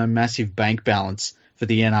why there's no massive bank balance for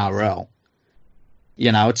the NRL.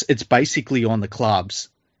 You know, it's basically on the clubs.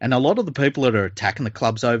 And a lot of the people that are attacking the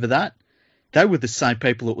clubs over that, they were the same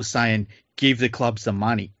people that were saying, give the clubs the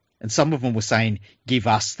money. And some of them were saying, give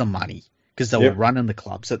us the money, because they were running the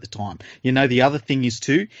clubs at the time. You know, the other thing is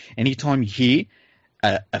too, anytime you hear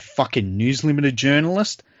a fucking News Limited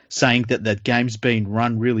journalist saying that the game's been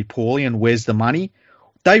run really poorly and where's the money,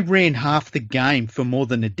 they ran half the game for more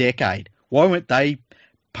than a decade. Why weren't they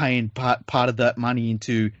paying part of that money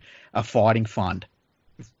into a fighting fund?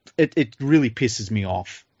 It really pisses me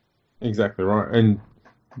off. Exactly right. And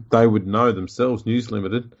they would know themselves, News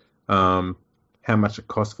Limited, how much it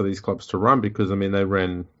costs for these clubs to run because, I mean, they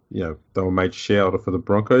ran, you know, they were major shareholder for the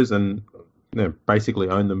Broncos and basically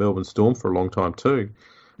owned the Melbourne Storm for a long time too.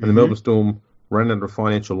 And the Melbourne Storm ran under a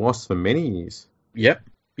financial loss for many years. Yep.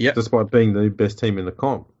 Despite being the best team in the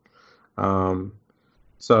comp.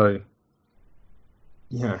 So,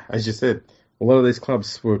 as you said, a lot of these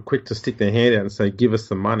clubs were quick to stick their hand out and say, "Give us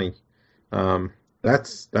the money."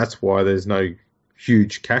 That's why there's no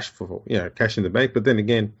huge cash cash in the bank. But then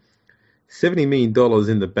again, $70 million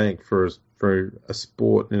in the bank for a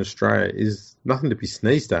sport in Australia is nothing to be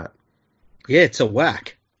sneezed at. Yeah, it's a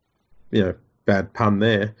whack. Bad pun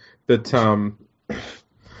there. But I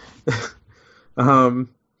don't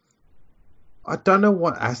know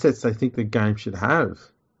what assets they think the game should have.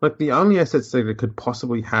 Like, the only assets that it could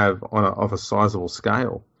possibly have of a sizable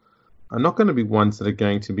scale are not going to be ones that are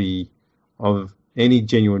going to be of any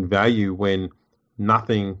genuine value when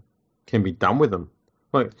nothing can be done with them.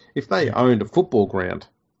 Like, if they owned a football ground,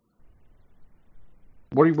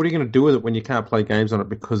 what are you going to do with it when you can't play games on it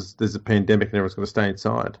because there's a pandemic and everyone's going to stay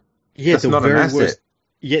inside? Yeah, that's not an asset.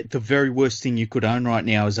 The very worst thing you could own right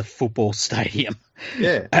now is a football stadium.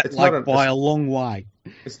 Yeah, it's by a long way.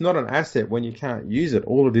 It's not an asset when you can't use it.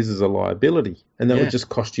 All it is a liability, and that would just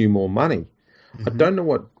cost you more money. Mm-hmm. I don't know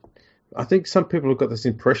what. I think some people have got this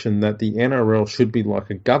impression that the NRL should be like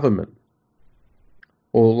a government,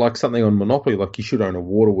 or like something on Monopoly, like you should own a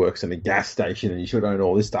waterworks and a gas station, and you should own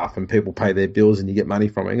all this stuff, and people pay their bills and you get money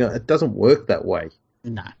from it. It doesn't work that way.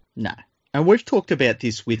 No. And we've talked about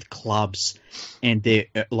this with clubs, and they're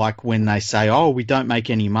like when they say, "Oh, we don't make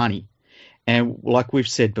any money," and like we've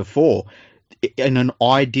said before, in an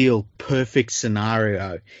ideal, perfect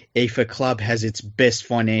scenario, if a club has its best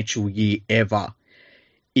financial year ever,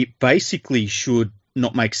 it basically should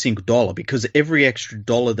not make a single dollar, because every extra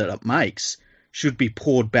dollar that it makes should be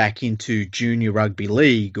poured back into junior rugby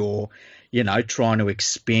league, or trying to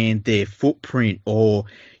expand their footprint, or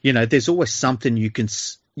there's always something you can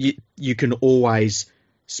always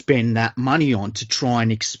spend that money on to try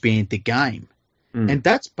and expand the game. And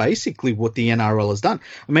that's basically what the NRL has done.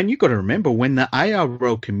 I mean, you've got to remember when the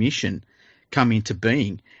ARL Commission come into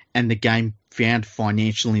being and the game found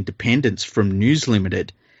financial independence from News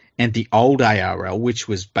Limited and the old ARL, which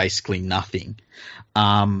was basically nothing,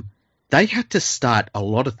 they had to start a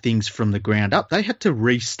lot of things from the ground up. They had to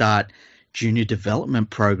restart junior development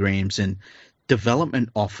programs and development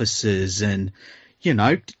offices and,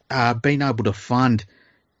 being able to fund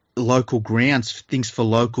local grounds, things for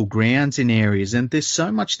local grounds in areas. And there's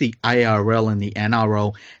so much the ARL and the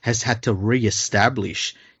NRL has had to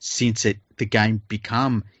re-establish since the game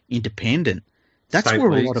become independent. That's State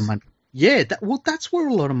where leagues. A lot of money. Yeah, that's where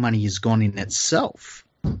a lot of money has gone in itself.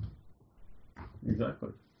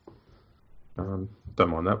 Exactly. Don't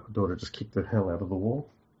mind that. My daughter just kicked the hell out of the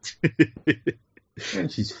wall.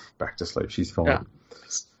 And she's back to sleep. She's fine. Yeah.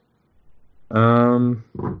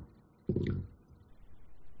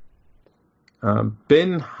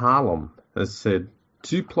 Ben Harlem has said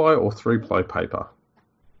 2-ply or 3-ply paper.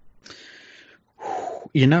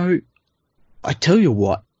 I tell you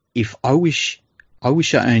what, if I wish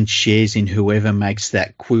I owned shares in whoever makes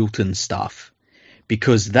that Quilton stuff,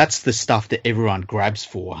 because that's the stuff that everyone grabs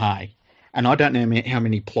for, hey? And I don't know how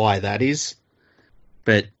many ply that is,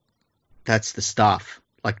 but that's the stuff.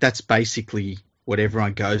 Like, that's basically what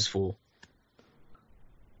everyone goes for.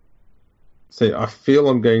 See, I feel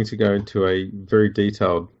I'm going to go into a very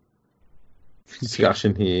detailed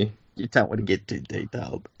discussion here. You don't want to get too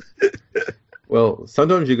detailed. Well,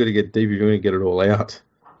 sometimes you've got to get deep if you want to get it all out.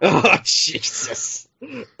 Oh, Jesus.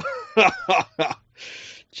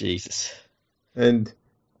 Jesus. And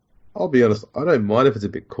I'll be honest, I don't mind if it's a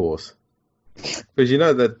bit coarse. Because you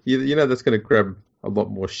know that's going to grab a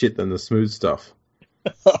lot more shit than the smooth stuff.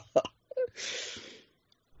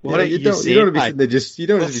 You don't want to be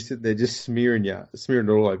sitting there just smearing it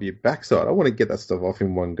all over your backside. I want to get that stuff off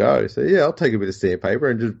in one go. So yeah, I'll take a bit of sandpaper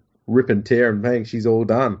and just rip and tear and bang, she's all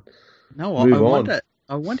done. No,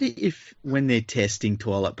 I wonder if when they're testing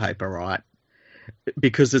toilet paper, right?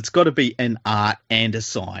 Because it's got to be an art and a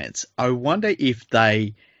science. I wonder if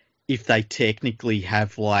they technically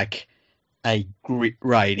have like a grit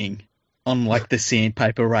rating on like the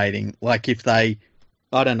sandpaper rating. Like if they,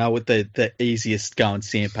 I don't know what the easiest going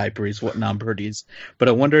sandpaper is, what number it is. But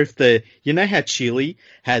I wonder if how chili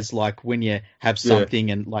has like when you have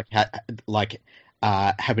something and like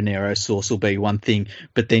habanero sauce will be one thing,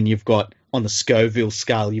 but then you've got on the Scoville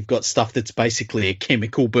scale, you've got stuff that's basically a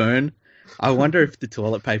chemical burn. I wonder if the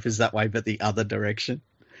toilet paper's that way, but the other direction.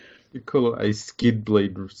 You call it a skid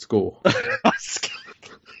bleed score.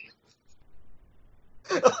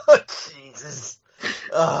 Oh, Jesus.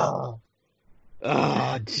 Oh,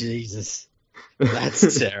 Jesus.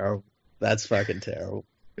 That's terrible. That's fucking terrible.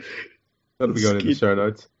 That'll be going in the show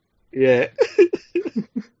notes. Yeah.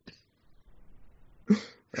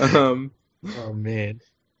 Oh, man.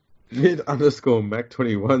 Mid underscore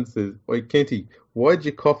Mac21 says, "Wait, Kenty, why'd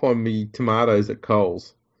you cough on me tomatoes at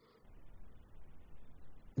Coles?"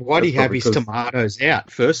 Why do That's you have probably his because, tomatoes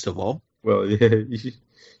out, first of all? well, yeah, you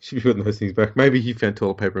should be putting those things back. Maybe he found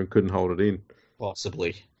toilet paper and couldn't hold it in.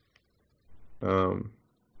 Possibly. Um,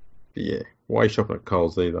 but yeah, why are you shopping at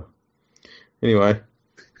Coles either? Anyway,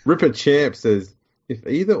 Ripper Champ says, if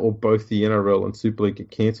either or both the NRL and Super League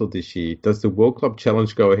get cancelled this year, does the World Club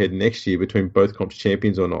Challenge go ahead next year between both comps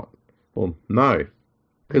champions or not? Well, no,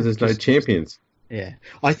 because there's no champions. Yeah.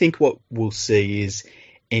 I think what we'll see is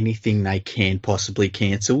anything they can possibly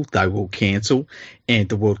cancel, they will cancel. And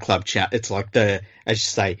the World Club it's like as you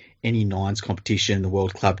say, any nines competition, the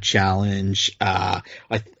World Club Challenge. I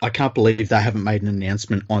can't believe they haven't made an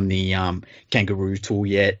announcement on the Kangaroo Tour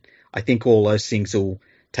yet. I think all those things will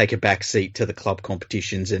take a back seat to the club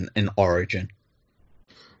competitions and Origin.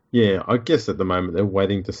 Yeah, I guess at the moment they're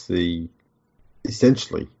waiting to see,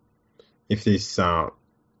 essentially, if this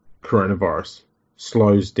coronavirus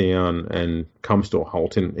slows down and comes to a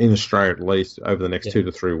halt in Australia at least over the next 2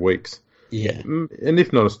 to 3 weeks. Yeah. And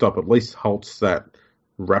if not a stop, at least halts that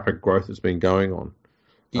rapid growth that's been going on.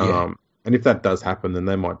 Yeah. And if that does happen, then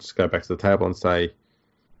they might just go back to the table and say,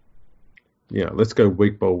 let's go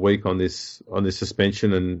week by week on this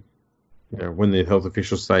suspension. And when the health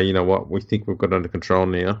officials say, you know what, we think we've got it under control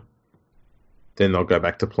now, then they'll go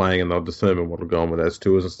back to playing and they'll determine what will go on with those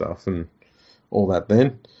tours and stuff and all that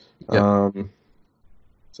then. Yep.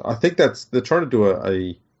 So I think they're trying to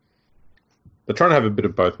do they're trying to have a bit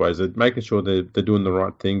of both ways. They're making sure they're doing the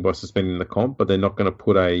right thing by suspending the comp, but they're not going to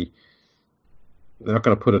put a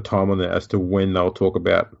time on there as to when they'll talk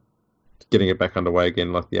about getting it back underway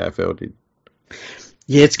again, like the AFL did.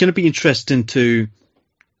 Yeah, it's going to be interesting to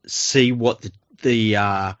see what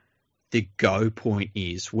the go point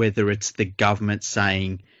is, whether it's the government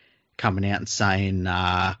coming out and saying,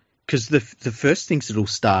 because the first things that'll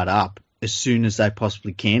start up as soon as they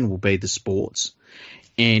possibly can will be the sports.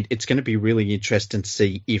 And it's going to be really interesting to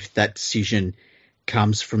see if that decision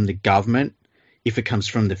comes from the government, if it comes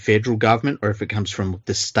from the federal government, or if it comes from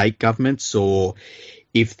the state governments, or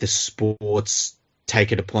if the sports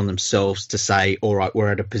take it upon themselves to say, all right,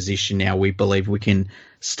 we're at a position now we believe we can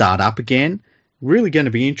start up again. Really going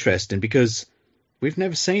to be interesting because we've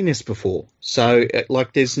never seen this before. So,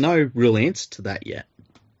 there's no real answer to that yet.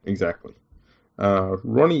 Exactly.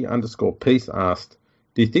 Ronnie_Peace asked,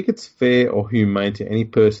 do you think it's fair or humane to any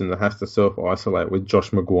person that has to self-isolate with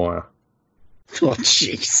Josh Maguire? Oh,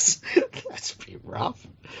 jeez. That's pretty rough.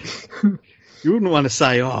 You wouldn't want to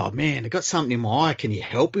say, oh, man, I got something in my eye. Can you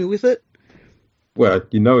help me with it? Well,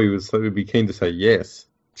 he would be keen to say yes.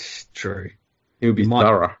 True. He would be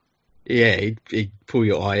thorough. Yeah, he'd pull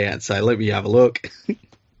your eye out and say, let me have a look.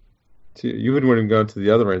 You wouldn't want him going to the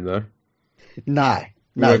other end, though. No.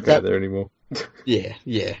 We won't go there anymore. Yeah.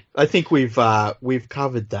 I think we've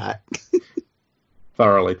covered that.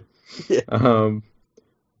 Thoroughly. Yeah.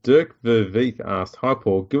 Dirk Verveek asked, hi,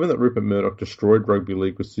 Paul, given that Rupert Murdoch destroyed Rugby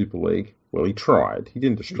League with Super League, well, he tried. He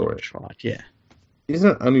didn't destroy it. Tried, yeah.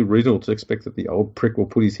 Isn't it only reasonable to expect that the old prick will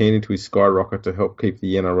put his hand into his skyrocket to help keep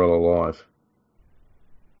the NRL alive?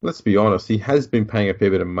 Let's be honest, he has been paying a fair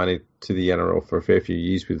bit of money to the NRL for a fair few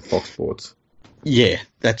years with Fox Sports. Yeah,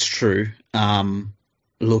 that's true.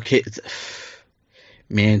 Look,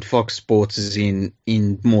 man, Fox Sports is in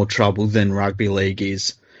more trouble than Rugby League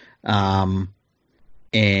is. And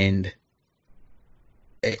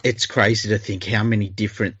it's crazy to think how many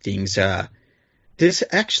different things are. Does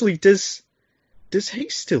he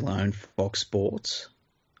still own Fox Sports?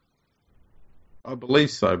 I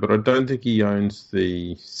believe so, but I don't think he owns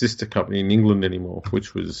the sister company in England anymore,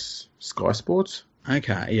 which was Sky Sports.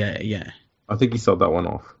 Okay, yeah. I think he sold that one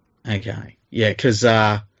off. Okay, yeah, because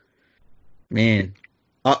man,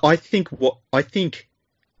 I think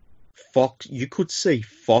Fox. You could see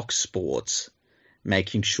Fox Sports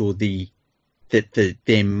making sure that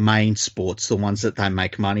their main sports, the ones that they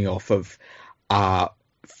make money off of, are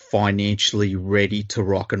financially ready to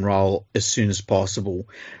rock and roll as soon as possible.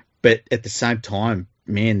 But at the same time,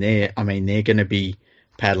 man, they're going to be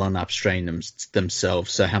paddling upstream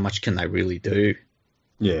themselves. So how much can they really do?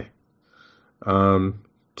 Yeah.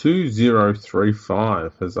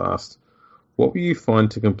 2035 has asked, what will you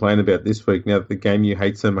find to complain about this week now that the game you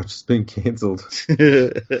hate so much has been cancelled?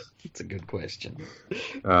 It's a good question.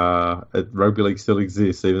 Rugby League still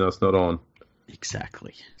exists, even though it's not on.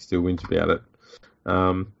 Exactly. Still whinge about it.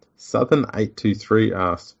 Southern823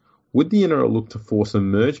 asks, would the NRL look to force a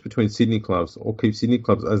merge between Sydney clubs or keep Sydney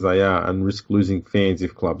clubs as they are and risk losing fans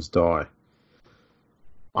if clubs die?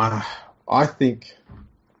 I think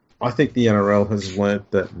the NRL has learnt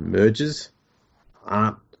that mergers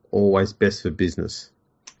aren't always best for business.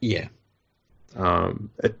 Yeah.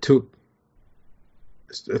 It took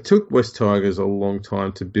West Tigers a long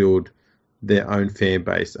time to build their own fan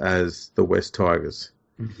base as the West Tigers,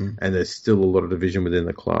 and there's still a lot of division within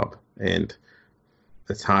the club, and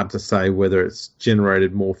it's hard to say whether it's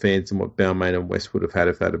generated more fans than what Balmain and West would have had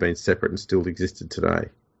if they'd have been separate and still existed today.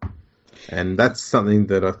 And that's something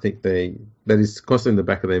that I think that is constantly in the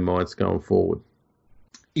back of their minds going forward.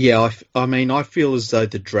 Yeah, I mean, I feel as though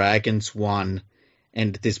the Dragons won,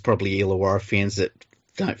 and there's probably Illawarra fans that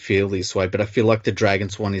don't feel this way, but I feel like the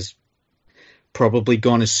Dragons one is probably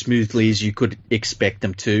gone as smoothly as you could expect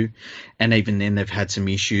them to, and even then they've had some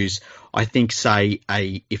issues. I think, say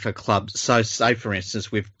for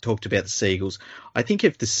instance, we've talked about the Seagulls. I think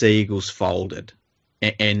if the Seagulls folded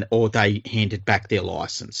or they handed back their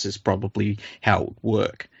license is probably how it would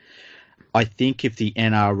work. I think if the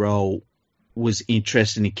NRL was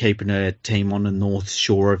interested in keeping a team on the North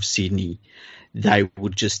Shore of Sydney, they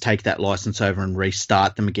would just take that license over and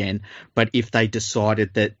restart them again. But if they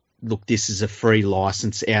decided that, look, this is a free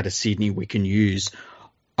license out of Sydney we can use,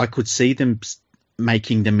 I could see them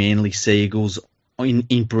making the Manly Seagulls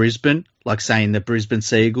in Brisbane, like saying the Brisbane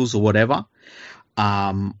Seagulls or whatever.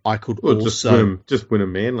 I could also just win a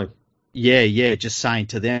Manly. Yeah, just saying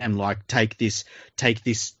to them, like, take this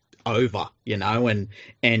over,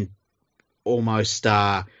 and almost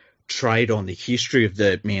trade on the history of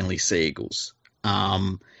the Manly Seagulls.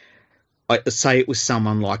 I say it was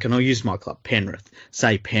someone like, and I'll use my club, Penrith.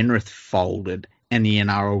 Say Penrith folded and the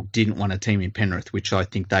NRL didn't want a team in Penrith, which I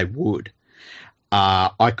think they would.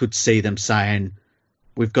 I could see them saying,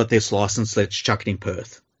 we've got this license, let's chuck it in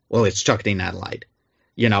Perth. Well, let's chuck it in Adelaide.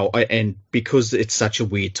 And because it's such a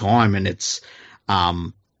weird time and it's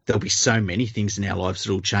there'll be so many things in our lives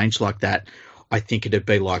that will change like that, I think it'd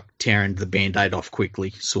be like tearing the Band-Aid off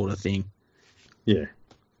quickly sort of thing. Yeah.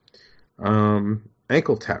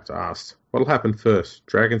 Ankle Tapped asked, what'll happen first?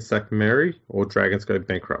 Dragons sack Mary or Dragons go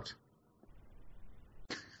bankrupt?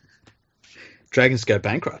 Dragons go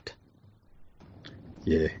bankrupt.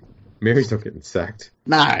 Yeah. Mary's not getting sacked.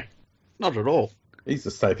 No, not at all. He's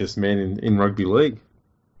the safest man in rugby league.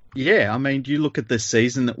 Yeah, I mean, you look at the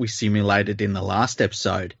season that we simulated in the last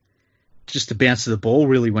episode. Just the bounce of the ball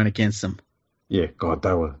really went against them. Yeah, God,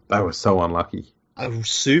 they were so unlucky. They were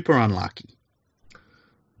super unlucky.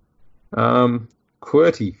 QWERTY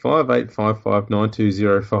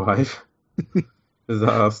 58559205 has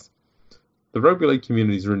asked, the rugby league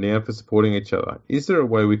community is renowned for supporting each other. Is there a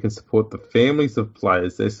way we can support the families of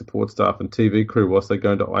players, their support staff and TV crew whilst they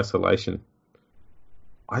go into isolation?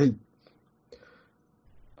 I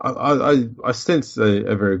sense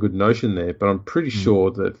a very good notion there, but I'm pretty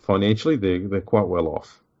sure that financially they're quite well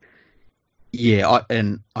off. Yeah,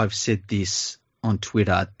 I've said this on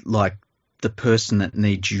Twitter, like, the person that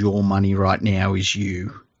needs your money right now is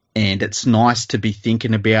you. And it's nice to be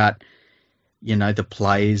thinking about, the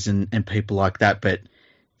players and people like that, but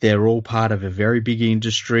they're all part of a very big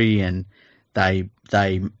industry and they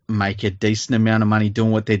make a decent amount of money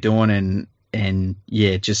doing what they're doing. And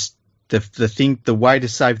yeah, just the way to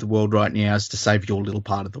save the world right now is to save your little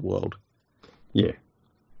part of the world. Yeah.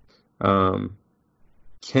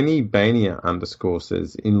 Kenny Bania _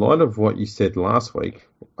 says, in light of what you said last week,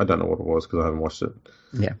 I don't know what it was because I haven't watched it.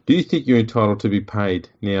 Yeah. Do you think you're entitled to be paid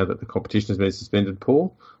now that the competition has been suspended,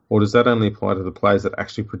 Paul? Or does that only apply to the players that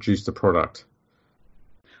actually produce the product?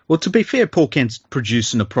 Well, to be fair, Paul Kent's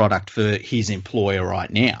producing a product for his employer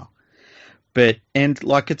right now.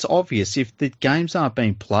 It's obvious, if the games aren't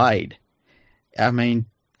being played, I mean,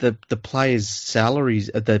 the players'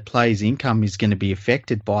 salaries, the players' income is going to be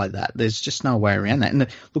affected by that. There's just no way around that. And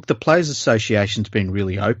look, the Players Association's been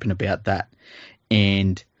really open about that.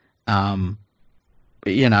 And,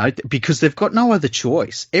 because they've got no other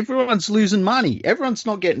choice. Everyone's losing money. Everyone's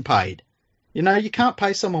not getting paid. You can't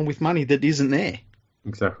pay someone with money that isn't there.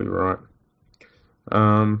 Exactly right.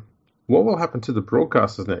 What will happen to the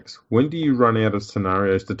broadcasters next? When do you run out of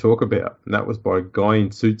scenarios to talk about? And that was by Guy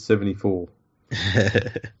in Suit 74.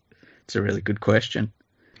 It's a really good question.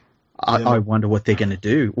 I wonder what they're going to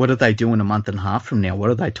do. What are they doing a month and a half from now? What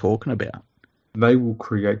are they talking about? They will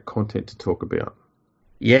create content to talk about.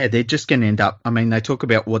 Yeah, they're just going to end up... I mean, they talk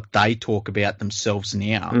about what they talk about themselves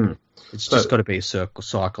now. It's just got to be a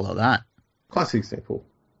cycle of that. Classic example.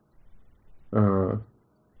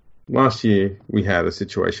 Last year, we had a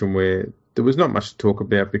situation where there was not much to talk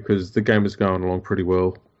about because the game was going along pretty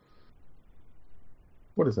well.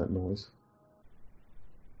 What is that noise?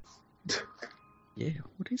 Yeah,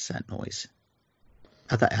 what is that noise?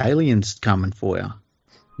 Are the aliens coming for you?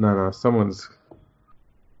 No, someone's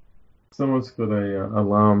got a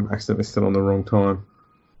alarm accidentally set on the wrong time.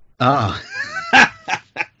 Oh. Do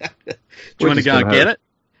you want to go and get it?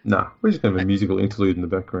 No, we're just going to have a musical interlude in the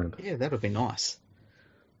background. Yeah, that would be nice.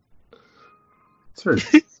 It's very...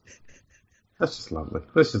 That's just lovely.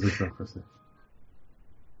 Let's just listen for a second.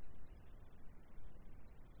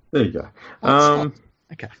 There you go.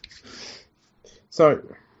 Okay. So,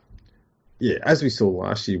 yeah, as we saw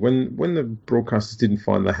last year, when the broadcasters didn't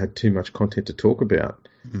find they had too much content to talk about,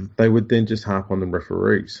 they would then just harp on the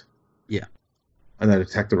referees. Yeah. And they'd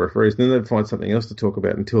attack the referees. Then they'd find something else to talk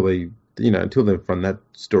about until they've run that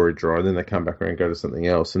story dry. And then they come back around and go to something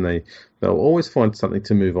else. And they'll always find something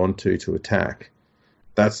to move on to attack.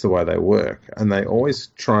 That's the way they work. And they always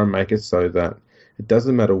try and make it so that it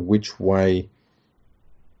doesn't matter which way,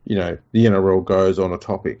 the NRL goes on a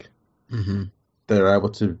topic. Mm-hmm. They're able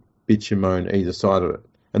to bitch and moan either side of it.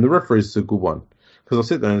 And the referees is a good one. Because I'll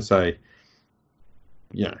sit there and say,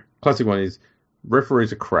 classic one is,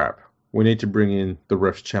 referees are crap. We need to bring in the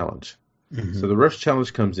ref's challenge. Mm-hmm. So the ref's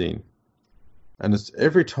challenge comes in, and it's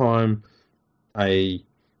every time a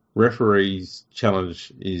referee's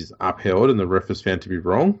challenge is upheld and the ref is found to be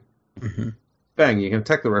wrong, bang, you can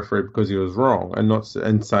attack the referee because he was wrong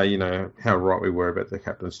and say, how right we were about the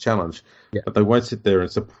captain's challenge. Yeah. But they won't sit there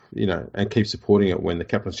and keep supporting it when the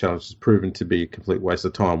captain's challenge is proven to be a complete waste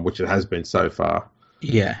of time, which it has been so far.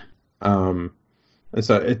 Yeah. And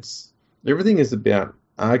so everything is about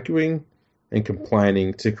arguing and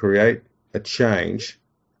complaining to create a change,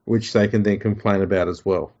 which they can then complain about as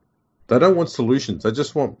well. They don't want solutions. They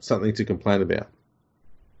just want something to complain about.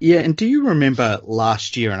 Yeah, and do you remember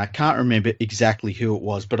last year, and I can't remember exactly who it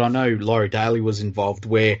was, but I know Laurie Daly was involved,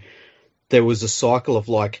 where there was a cycle of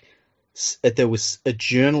there was a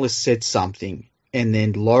journalist said something, and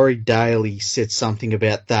then Laurie Daly said something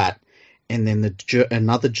about that, and then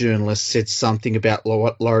another journalist said something about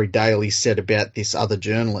what Laurie Daly said about this other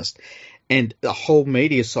journalist. And the whole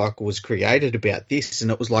media cycle was created about this,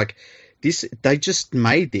 and it was like, they just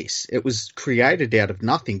made this. It was created out of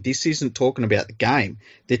nothing. This isn't talking about the game.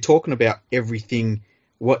 They're talking about everything,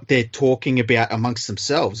 what they're talking about amongst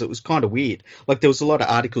themselves. It was kind of weird. Like, there was a lot of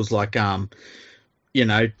articles like,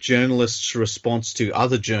 journalists' response to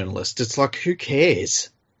other journalists. It's like, who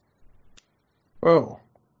cares? Well,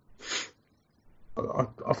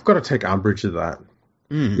 I've got to take umbrage with that.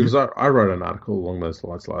 Mm. Because I wrote an article along those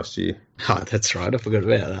lines last year. Oh, that's right. I forgot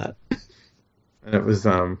about that. And it was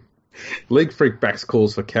League Freak backs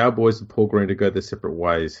calls for Cowboys and Paul Green to go their separate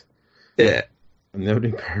ways. Yeah. And the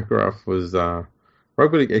opening paragraph was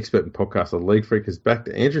rugby league expert and podcaster League Freak has backed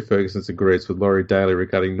Andrew Ferguson's agreements with Laurie Daly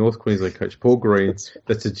regarding North Queensland coach Paul Green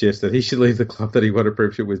that suggests that he should leave the club that he won a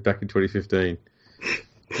premiership with back in 2015.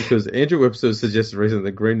 Because Andrew Webster suggested recently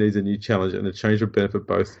that Green needs a new challenge and a change would benefit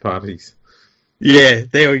both parties. Yeah,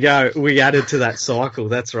 there we go. We added to that cycle.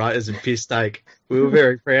 That's right, as a piss take. We were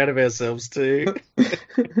very proud of ourselves too.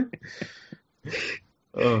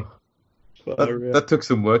 That took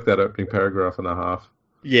some work, that opening paragraph and a half.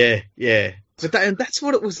 Yeah. But that's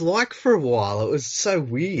what it was like for a while. It was so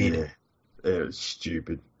weird. Yeah, it was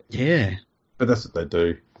stupid. Yeah. But that's what they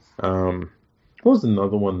do. What was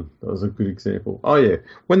another one that was a good example? Oh, yeah.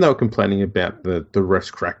 When they were complaining about the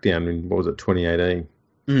refs crackdown in, 2018?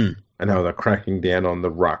 Mm. And how they're cracking down on the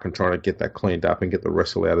ruck and trying to get that cleaned up and get the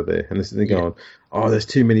wrestle out of there. And they're going, there's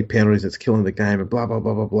too many penalties, it's killing the game, and blah, blah,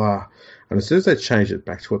 blah, blah, blah. And as soon as they changed it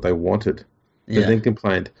back to what they wanted, they then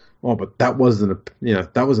complained, but that wasn't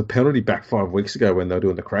that was a penalty back 5 weeks ago when they were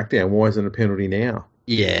doing the crackdown. Why isn't it a penalty now?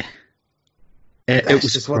 Yeah. It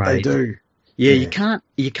was just what they do. Yeah,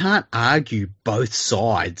 you can't argue both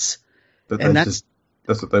sides. And that's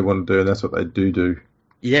what they want to do, and that's what they do.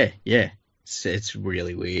 Yeah. It's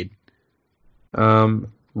really weird.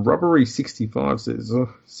 Rubbery65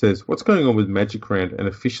 says, what's going on with Magic Round and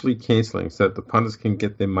officially cancelling so that the punters can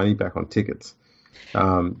get their money back on tickets?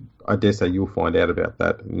 I dare say you'll find out about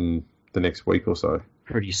that in the next week or so.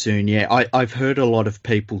 Pretty soon, yeah. I've heard a lot of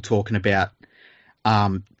people talking about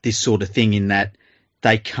this sort of thing, in that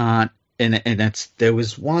they can't, and there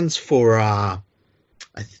was ones for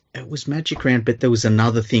it was Magic Round, but there was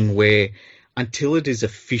another thing where until it is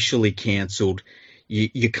officially cancelled,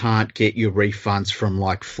 you can't get your refunds from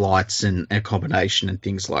like flights and accommodation and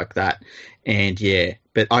things like that. And yeah,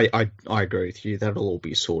 but I agree with you. That'll all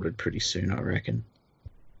be sorted pretty soon, I reckon.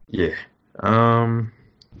 Yeah.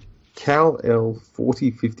 Cal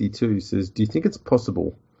L4052 says, do you think it's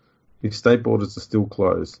possible, if state borders are still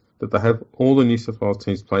closed, that they have all the New South Wales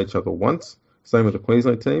teams play each other once, same with the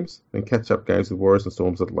Queensland teams, and catch up games with Warriors and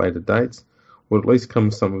Storms at later dates, or at least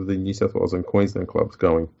come some of the New South Wales and Queensland clubs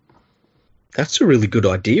going? That's a really good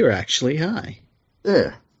idea, actually, hey?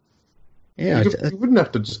 Yeah. Yeah, You wouldn't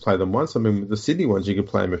have to just play them once. I mean, with the Sydney ones, you could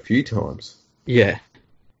play them a few times. yeah.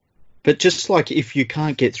 But just like if you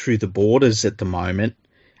can't get through the borders at the moment,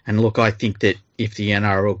 and look, I think that if the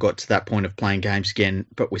NRL got to that point of playing games again,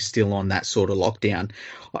 but we're still on that sort of lockdown,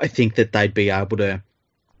 I think that they'd be able to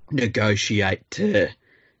negotiate to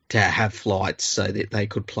have flights so that they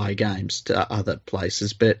could play games to other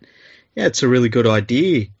places. But yeah, it's a really good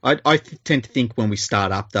idea. I tend to think when we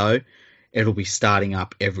start up though, it'll be starting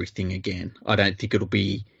up everything again. I don't think it'll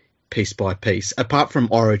be piece by piece, apart from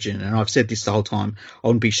Origin. And I've said this the whole time. I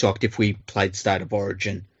wouldn't be shocked if we played State of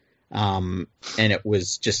Origin, and it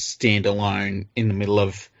was just standalone in the middle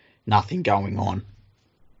of nothing going on.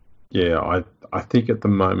 Yeah, I think at the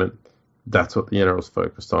moment that's what the NRL's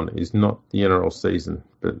focused on, is not the NRL season,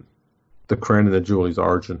 but the crown and the jewel is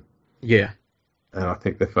Origin. Yeah. And I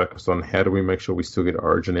think they're focused on how do we make sure we still get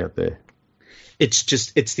Origin out there. It's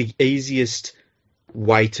the easiest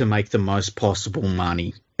way to make the most possible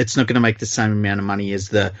money. It's not going to make the same amount of money as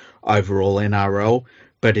the overall NRL,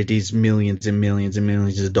 but it is millions and millions and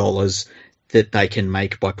millions of dollars that they can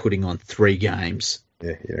make by putting on 3 games.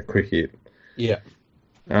 Yeah, quick hit. Yeah.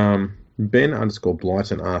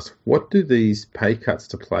 Ben_Blyton asked, what do these pay cuts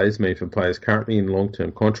to players mean for players currently in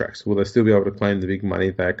long-term contracts? Will they still be able to claim the big money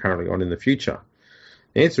they are currently on in the future?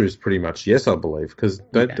 The answer is pretty much yes, I believe, because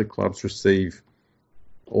don't the clubs receive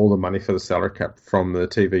all the money for the salary cap from the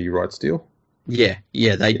TV rights deal? Yeah,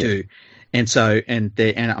 they do. And so, and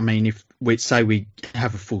I mean, if we say we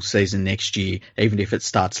have a full season next year, even if it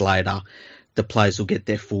starts later, the players will get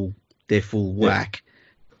their full whack.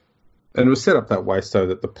 And it was set up that way so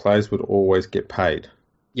that the players would always get paid.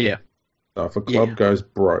 Yeah. So if a club goes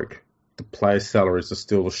broke, the players' salaries are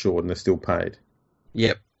still assured and they're still paid.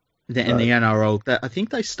 Yep. And the NRL, I think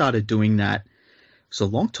they started doing that. It was a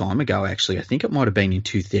long time ago, actually. I think it might have been in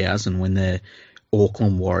 2000 when the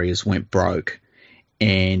Auckland Warriors went broke,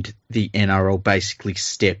 and the NRL basically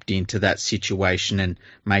stepped into that situation and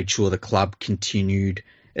made sure the club continued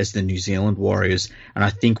as the New Zealand Warriors. And I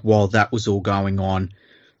think while that was all going on,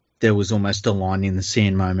 there was almost a line in the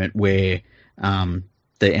sand moment where the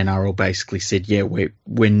NRL basically said, yeah,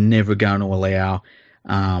 we're never going to allow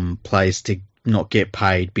players to not get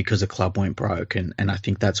paid because a club went broke. And I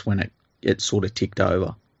think that's when it sort of ticked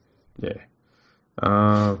over. Yeah.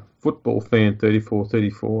 Football fan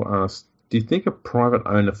 3434 asked, do you think a private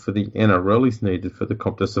owner for the NRL is needed for the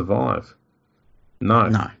comp to survive? No.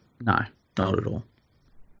 No, not at all.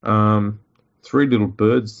 3 Little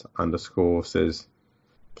Birds _ says,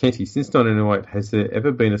 Kenty, since 1908, has there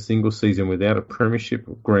ever been a single season without a premiership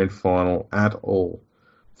or grand final at all?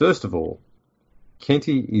 First of all,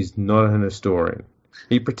 Kenty is not an historian.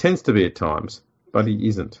 He pretends to be at times, but he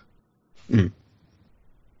isn't. Mm.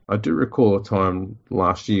 I do recall a time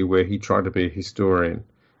last year where he tried to be a historian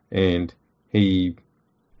and he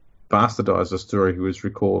bastardized a story he was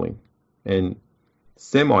recalling and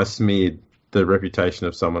semi-smeared the reputation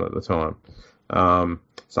of someone at the time.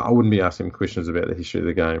 So I wouldn't be asking questions about the history of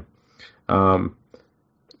the game.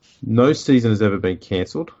 No season has ever been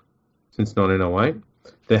cancelled since 1908.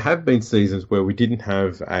 There have been seasons where we didn't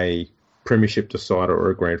have a premiership decider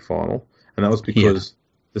or a grand final, and that was because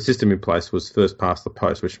the system in place was first past the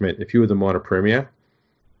post, which meant if you were the minor premier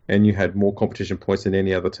and you had more competition points than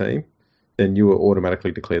any other team, then you were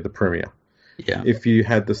automatically declared the premier. Yeah. If you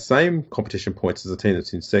had the same competition points as a team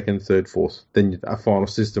that's in second, third, fourth, then a final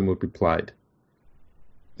system would be played.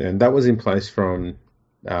 And that was in place from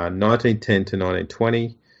 1910 to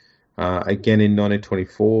 1920, again in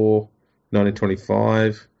 1924,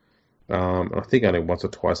 1925, and I think only once or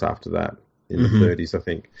twice after that in the 30s, I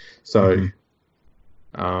think. So,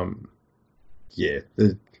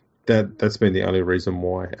 that's been the only reason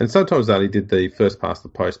why. And sometimes they only did the first past the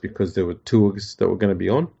post because there were tours that were going to be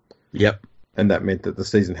on. Yep. And that meant that the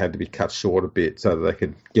season had to be cut short a bit so that they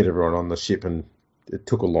could get everyone on the ship, and it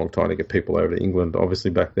took a long time to get people over to England,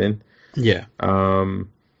 obviously, back then. Yeah. And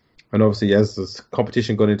obviously, as this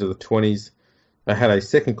competition got into the 20s, they had a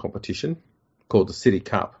second competition called the City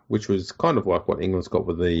Cup, which was kind of like what England's got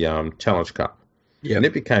with the Challenge Cup. Yeah. And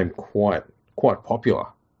it became quite popular,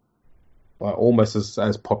 like almost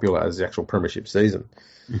as popular as the actual premiership season.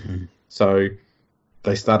 Mm-hmm. So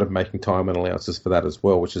they started making time and allowances for that as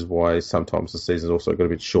well, which is why sometimes the season's also got a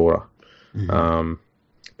bit shorter. Mm-hmm.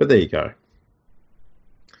 But there you go.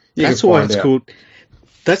 That's why it's cool.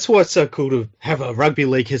 That's why it's so cool to have a rugby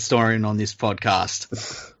league historian on this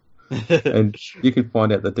podcast. And you can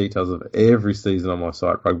find out the details of every season on my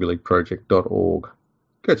site, rugbyleagueproject.org.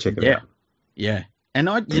 Go check it out. Yeah. And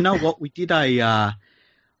you know what? We did I'm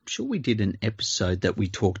sure we did an episode that we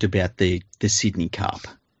talked about the Sydney Cup.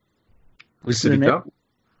 Was Sydney Cup?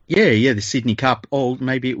 Yeah, the Sydney Cup. Oh,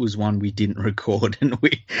 maybe it was one we didn't record, and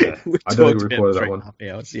we I talked don't about recorded that 3.5 one.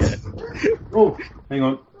 hours. Yeah. Oh, hang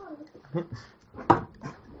on.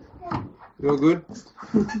 You're good?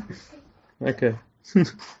 Okay.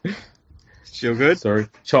 Still good? Sorry.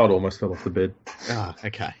 Child almost fell off the bed. Ah,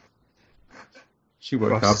 okay. She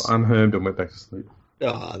woke up unharmed and went back to sleep.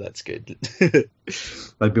 Oh, that's good.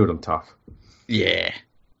 They build them tough. Yeah.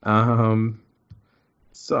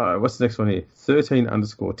 So, what's the next one here?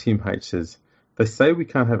 13_Tim H says, they say we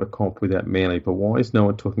can't have a comp without Manly, but why is no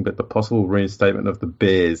one talking about the possible reinstatement of the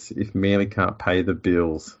Bears if Manly can't pay the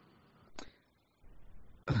bills?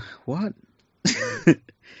 What?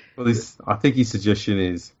 Well, I think his suggestion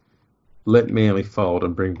is let Manly fold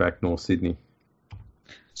and bring back North Sydney.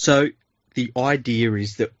 So the idea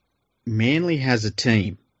is that Manly has a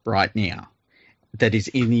team right now that is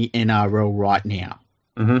in the NRL right now.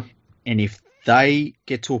 Mm-hmm. And if they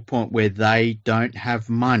get to a point where they don't have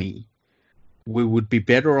money, we would be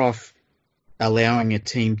better off allowing a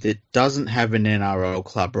team that doesn't have an NRL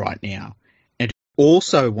club right now and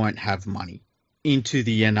also won't have money into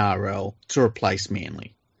the NRL to replace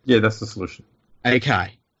Manly. Yeah, that's the solution.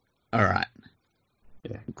 Okay. All right.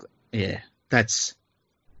 Yeah. Yeah. That's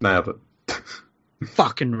Nailed it.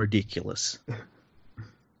 fucking ridiculous.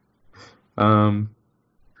 Blood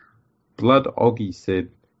Oggy said,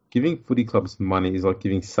 giving footy clubs money is like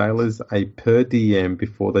giving sailors a per diem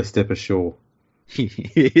before they step ashore.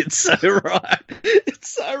 It's so right.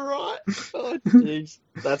 It's so right. Oh, jeez.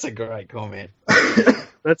 That's a great comment.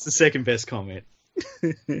 That's the second best comment.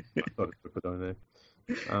 I thought I'd put on there.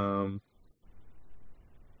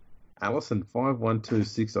 Allison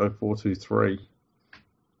 51260423.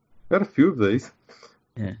 Got a few of these.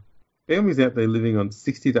 Yeah. Families out there living on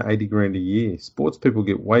 60 to 80 grand a year. Sports people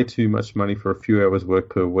get way too much money for a few hours work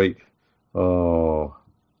per week. Oh,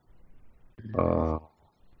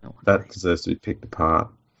 that deserves to be picked apart.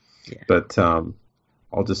 Yeah. But I'll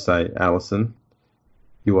just say, Allison,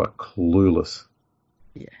 you are clueless.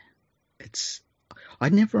 Yeah. I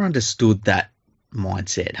never understood that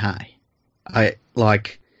mindset, hey?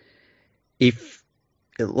 If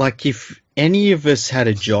any of us had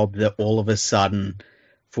a job that all of a sudden,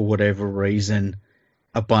 for whatever reason,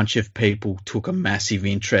 a bunch of people took a massive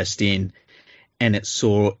interest in and it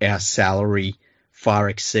saw our salary far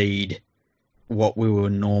exceed what we were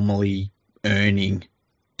normally earning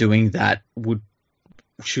doing that,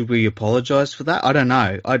 should we apologise for that? I don't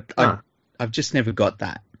know. I've just never got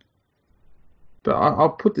that. But I'll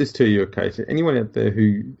put this to you, okay? So anyone out there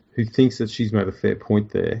who thinks that she's made a fair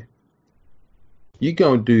point there, you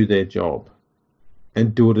go and do their job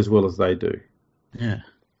and do it as well as they do. Yeah.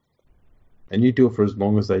 And you do it for as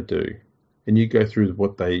long as they do. And you go through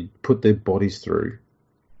what they put their bodies through.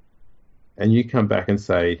 And you come back and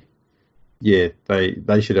say, yeah,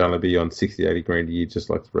 they should only be on 60, 80 grand a year just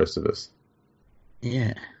like the rest of us.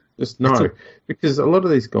 Yeah. Just no. Because a lot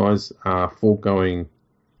of these guys are foregoing,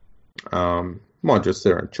 not just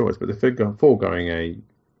their own choice, but they're foregoing a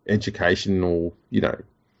education or,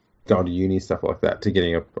 going to uni, stuff like that, to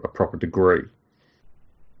getting a proper degree,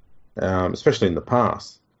 especially in the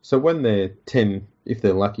past. So when their 10, if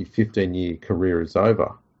they're lucky, 15-year career is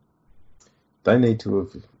over, they need to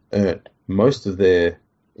have earned most of their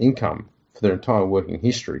income for their entire working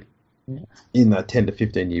history in that 10 to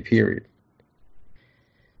 15-year period.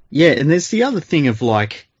 Yeah, and there's the other thing of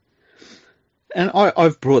and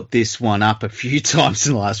I've brought this one up a few times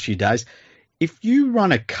in the last few days. If you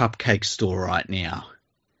run a cupcake store right now,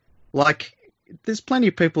 there's plenty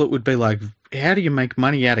of people that would be like, how do you make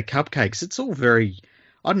money out of cupcakes? It's all very,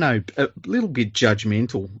 I don't know, a little bit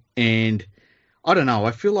judgmental. And I don't know,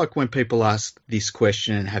 I feel like when people ask this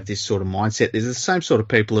question and have this sort of mindset, there's the same sort of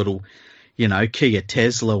people that'll, key a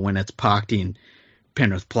Tesla when it's parked in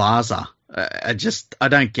Penrith Plaza. I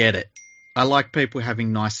don't get it. I like people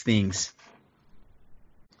having nice things.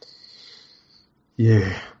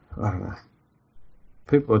 Yeah, I don't know.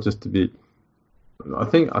 People are just a bit. I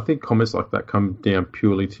think comments like that come down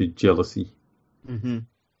purely to jealousy,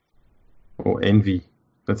 or envy.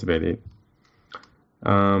 That's about it.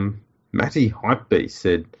 Matty Hypebeast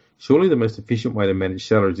said, "Surely the most efficient way to manage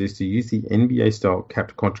salaries is to use the NBA-style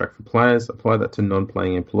capped contract for players, apply that to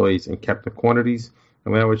non-playing employees, and cap the quantities.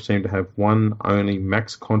 Allow each team to have one only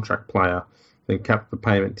max contract player, then cap the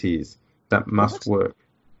payment tiers. That must work."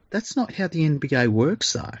 That's not how the NBA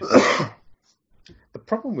works, though. The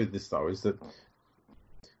problem with this, though, is that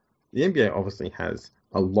the NBA obviously has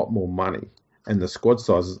a lot more money, and the squad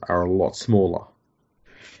sizes are a lot smaller.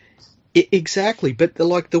 Exactly, but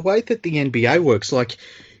the way that the NBA works,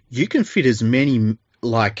 you can fit as many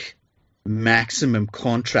maximum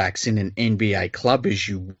contracts in an NBA club as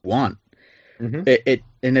you want. Mm-hmm.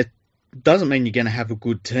 It doesn't mean you're going to have a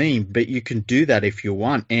good team, but you can do that if you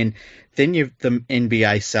want. And then the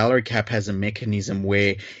NBA salary cap has a mechanism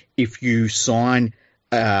where if you sign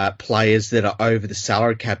players that are over the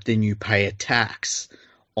salary cap, then you pay a tax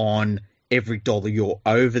on every dollar you're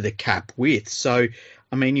over the cap with. So,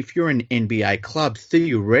 I mean, if you're an NBA club,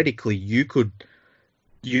 theoretically, you could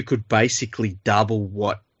basically double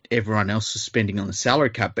what everyone else is spending on the salary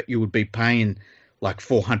cap, but you would be paying like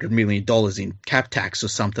 $400 million in cap tax or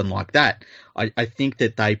something like that. I think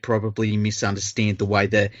that they probably misunderstand the way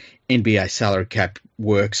the NBA salary cap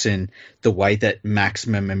works and the way that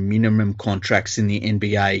maximum and minimum contracts in the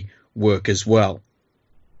NBA work as well.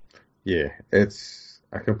 Yeah, it's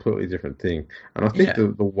a completely different thing. And I think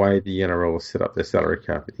the way the NRL has set up their salary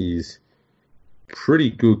cap is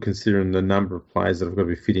pretty good considering the number of players that have got to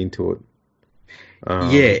be fit into it.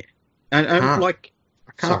 And like...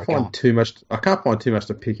 I can't find too much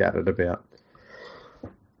to pick at it about.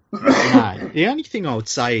 No, the only thing I would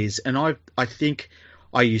say is, and I think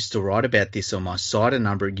I used to write about this on my site a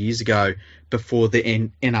number of years ago before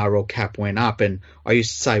the NRL cap went up, and I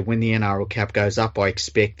used to say when the NRL cap goes up, I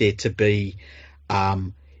expect there to be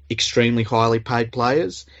extremely highly paid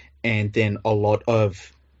players and then a lot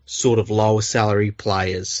of sort of lower salary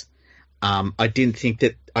players. I didn't think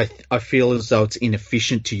that I feel as though it's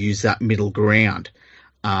inefficient to use that middle ground.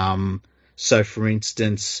 So for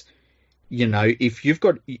instance, you know, if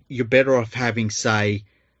you're better off having, say,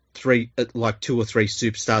 two or three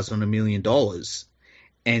superstars on $1 million,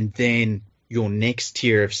 and then your next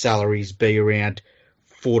tier of salaries be around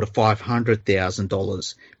 $400,000 to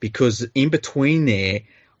 $500,000, because in between there,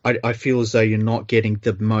 I feel as though you're not getting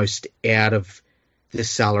the most out of the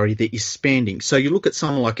salary that you're spending. So you look at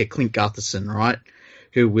someone like a Clint Gutherson, right,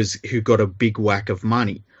 who got a big whack of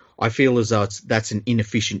money. I feel as though that's an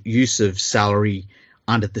inefficient use of salary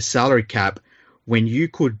under the salary cap when you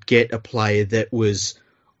could get a player that was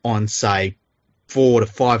on, say, $400,000 to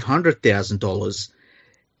 $500,000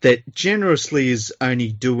 that generously is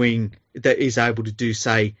able to do,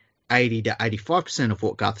 say, 80 to 85% of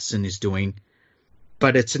what Gutherson is doing,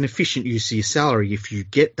 but it's an efficient use of your salary if you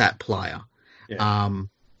get that player. Yeah. And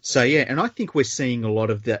I think we're seeing a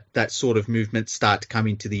lot of that sort of movement start to come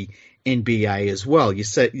into the NBA as well. You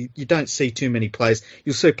don't see too many players.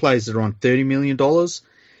 You'll see players that are on $30 million.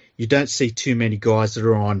 You don't see too many guys that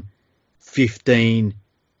are on $15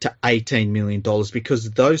 to $18 million because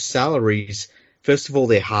those salaries, first of all,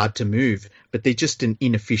 they're hard to move, but they're just an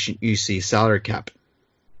inefficient use of your salary cap.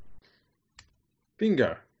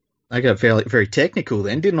 Bingo. I got very, very technical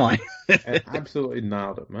then, didn't I? Absolutely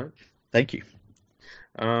nailed it, mate. Thank you.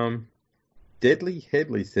 Deadly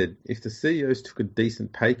Headley said, if the CEOs took a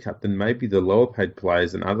decent pay cut, then maybe the lower paid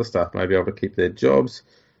players and other staff may be able to keep their jobs.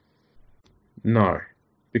 No,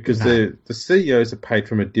 because the CEOs are paid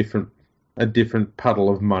from a different puddle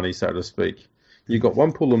of money, so to speak. You've got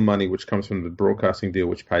one pool of money which comes from the broadcasting deal,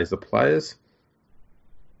 which pays the players.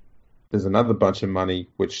 There's another bunch of money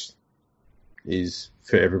which is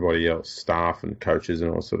for everybody else, staff and coaches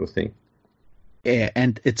and all sort of thing. Yeah,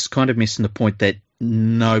 and it's kind of missing the point that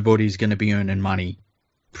nobody's going to be earning money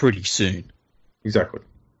pretty soon. Exactly.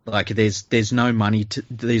 Like there's no money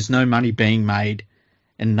being made,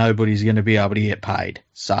 and nobody's going to be able to get paid.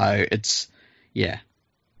 So it's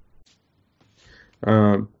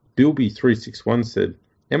Bilby361 said,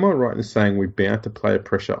 "Am I right in saying we're bound to player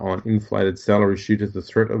pressure on inflated salaries due to the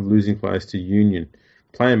threat of losing players to union?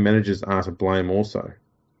 Player managers are to blame also."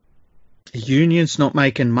 The union's not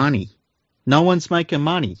making money. No one's making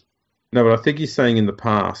money. No, but I think he's saying in the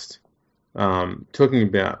past, talking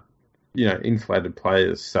about, inflated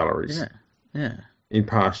players' salaries in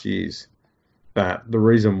past years, that the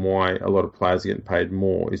reason why a lot of players are getting paid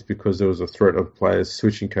more is because there was a threat of players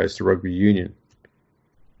switching codes to rugby union.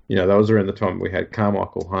 That was around the time we had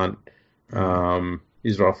Carmichael Hunt,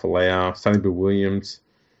 Israel Folau, Sonny Bill Williams,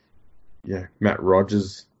 Matt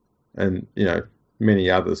Rogers, and,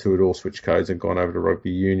 many others who had all switched codes and gone over to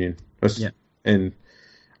rugby union. And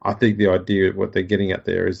I think the idea of what they're getting at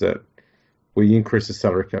there is that we increase the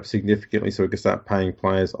salary cap significantly so we can start paying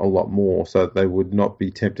players a lot more so that they would not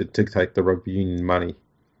be tempted to take the rugby union money.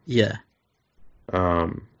 Yeah.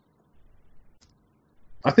 I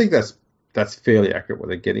think that's fairly accurate what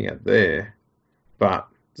they're getting at there. But at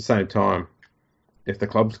the same time, if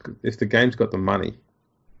the game's got the money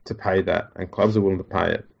to pay that and clubs are willing to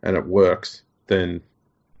pay it and it works, then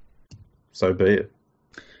so be it.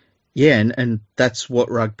 Yeah, and that's what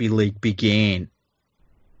rugby league began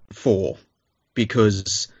for,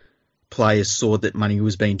 because players saw that money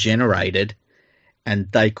was being generated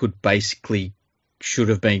and they could basically should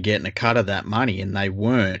have been getting a cut of that money, and they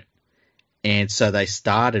weren't. And so they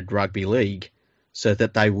started rugby league so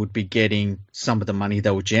that they would be getting some of the money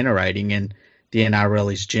they were generating, and the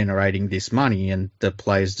NRL is generating this money, and the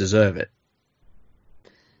players deserve it.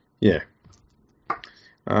 Yeah.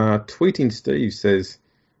 Tweeting Steve says,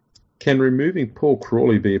 can removing Paul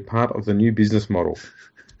Crawley be a part of the new business model?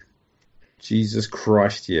 Jesus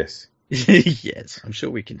Christ, yes. Yes, I'm sure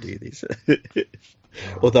we can do this.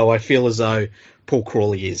 Although I feel as though Paul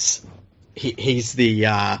Crawley is, he's the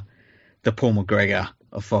Paul McGregor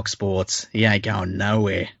of Fox Sports. He ain't going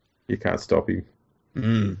nowhere. You can't stop him.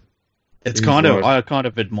 I kind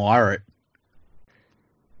of admire it.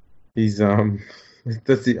 He's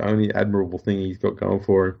that's the only admirable thing he's got going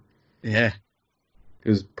for him. Yeah.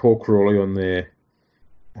 Because Paul Crawley on there,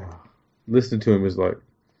 listening to him is like,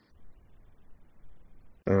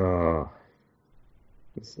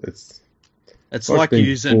 it's like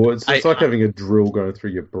using. It's like having a drill going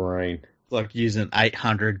through your brain. Like using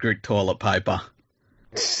 800 grit toilet paper.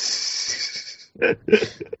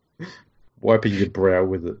 Wiping your brow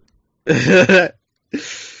with it.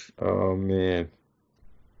 Oh, man.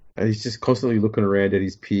 And he's just constantly looking around at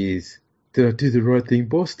his peers. Did I do the right thing,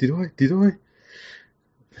 boss? Did I?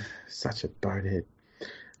 Such a bonehead.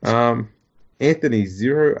 Anthony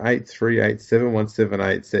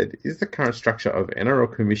 08387178 said, is the current structure of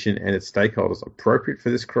NRL Commission and its stakeholders appropriate for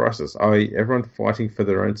this crisis, i.e. everyone fighting for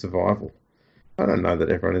their own survival? I don't know that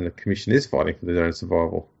everyone in the Commission is fighting for their own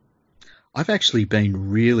survival. I've actually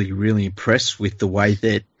been really, really impressed with the way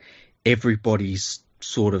that everybody's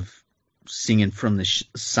sort of singing from the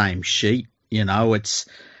same sheet. You know,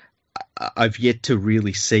 I've yet to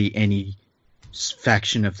really see any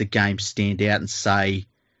faction of the game stand out and say,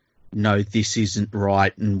 no, this isn't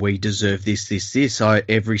right and we deserve this. So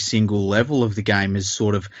every single level of the game has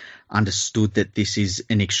sort of understood that this is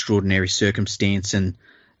an extraordinary circumstance and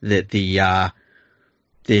that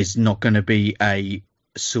there's not going to be a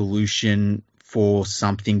solution for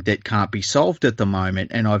something that can't be solved at the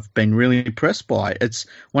moment. And I've been really impressed by it. It's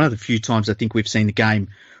one of the few times I think we've seen the game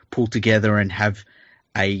pull together and have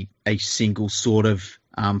a single sort of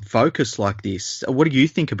focus like this. What do you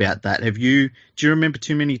think about that? Do you remember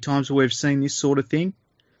too many times where we've seen this sort of thing?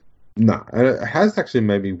 No, it has actually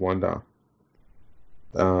made me wonder.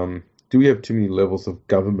 Do we have too many levels of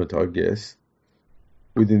government, I guess,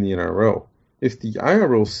 within the NRL? If the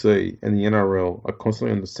ARLC and the NRL are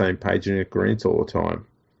constantly on the same page and in agreement all the time,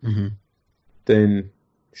 then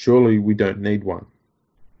surely we don't need one.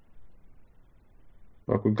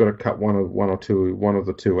 Like we've got to cut one of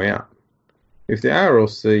the two out. If the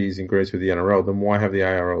ARLC is in agreement with the NRL, then why have the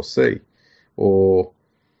ARLC? Or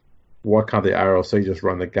why can't the ARLC just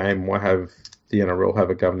run the game? Why have the NRL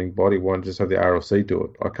have a governing body? Why not just have the ARLC do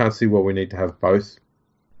it? I can't see why we need to have both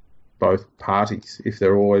parties if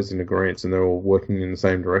they're always in agreement and they're all working in the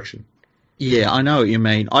same direction. Yeah, I know what you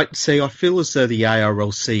mean. I feel as though the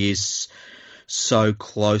ARLC is so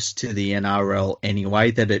close to the NRL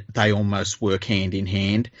anyway that they almost work hand in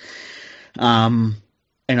hand.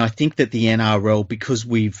 And I think that the NRL, because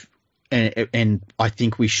and I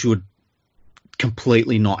think we should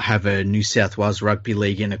completely not have a New South Wales Rugby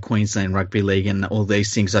League and a Queensland Rugby League and all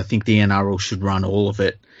these things. I think the NRL should run all of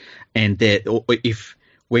it. And that if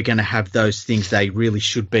we're going to have those things, they really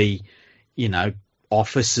should be,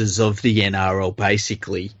 officers of the NRL,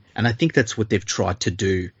 basically. And I think that's what they've tried to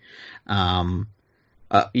do. I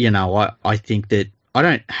think that I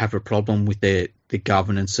don't have a problem with the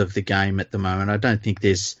governance of the game at the moment. I think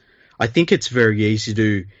it's very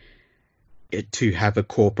easy to have a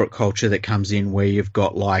corporate culture that comes in where you've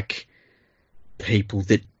got like people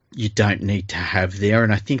that you don't need to have there.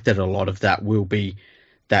 And I think that a lot of that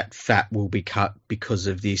fat will be cut because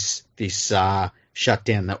of this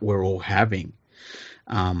shutdown that we're all having.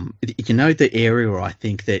 The area where I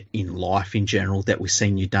think that in life in general that we're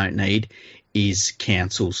seeing you don't need is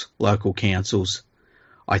councils, local councils.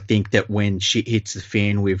 I think that when shit hits the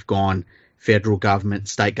fan, we've gone federal government,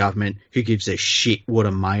 state government, who gives a shit what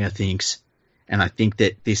a mayor thinks. And I think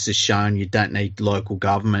that this has shown you don't need local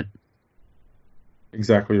government.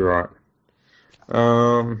 Exactly right.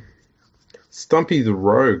 Stumpy the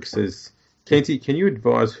Rogue says, Kenty, can you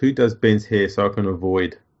advise who does Ben's hair so I can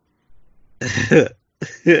avoid?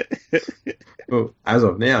 Well, as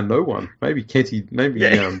of now, no one. Maybe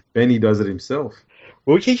Benny does it himself.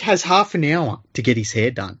 Well, he has half an hour to get his hair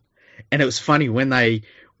done. And it was funny when they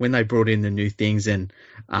brought in the new things and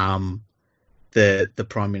the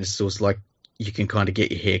Prime Minister was like, you can kind of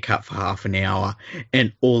get your hair cut for half an hour.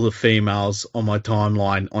 And all the females on my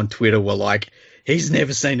timeline on Twitter were like, he's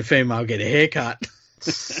never seen a female get a haircut.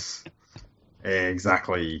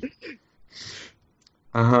 Exactly.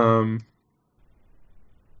 Healable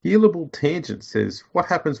Tangent says, what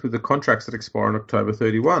happens with the contracts that expire on October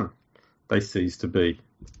 31? They cease to be.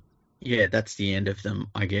 Yeah, that's the end of them,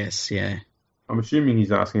 I guess, yeah. I'm assuming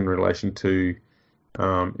he's asking in relation to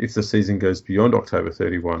if the season goes beyond October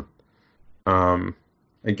 31.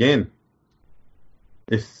 Again,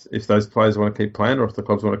 if those players want to keep playing or if the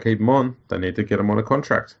clubs want to keep them on, they need to get them on a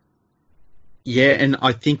contract. Yeah, and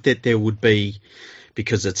I think that there would be,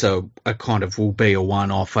 because it's a kind of will be a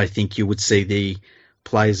one-off, I think you would see the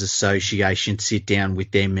Players Association sit down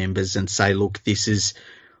with their members and say, look, this is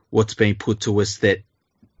what's been put to us, that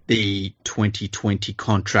the 2020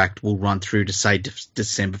 contract will run through to, say,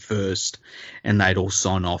 December 1st, and they'd all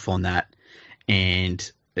sign off on that.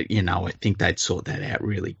 And, you know, I think they'd sort that out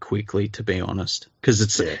really quickly, to be honest,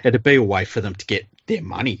 because it'd be a way for them to get their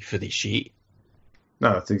money for this year.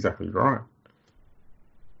 No, that's exactly right.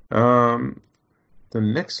 The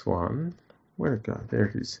next one, where'd it go? There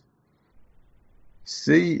it is.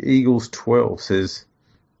 Sea Eagles 12 says,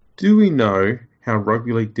 do we know how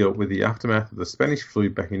rugby league dealt with the aftermath of the Spanish flu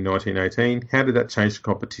back in 1918? How did that change the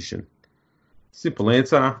competition? Simple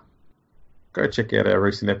answer, go check out our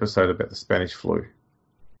recent episode about the Spanish flu.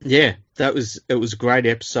 Yeah, it was a great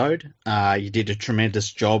episode. You did a tremendous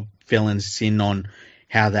job filling us in on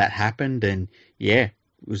how that happened, and yeah,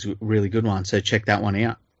 it was a really good one. So check that one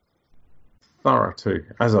out. Thorough too,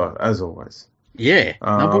 as always. Yeah,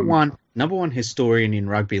 number one historian in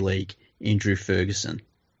rugby league, Andrew Ferguson.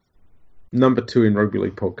 Number 2 in rugby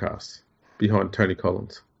league podcasts, behind Tony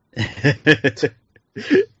Collins.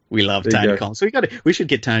 We love Tony Collins. We should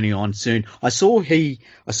get Tony on soon. I saw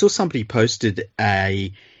somebody posted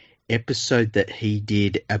a episode that he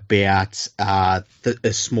did about a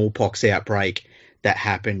smallpox outbreak that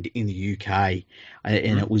happened in the UK,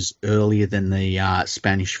 and it was earlier than the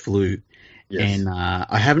Spanish flu. Yes. And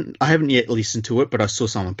I haven't yet listened to it, but I saw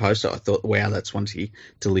someone post it. I thought, wow, that's one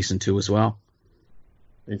to listen to as well.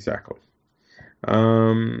 Exactly.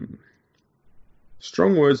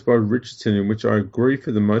 Strong words by Richardson, in which I agree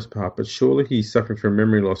for the most part, but surely he's suffering from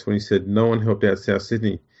memory loss when he said no one helped out South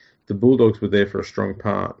Sydney. The Bulldogs were there for a strong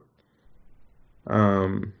part. I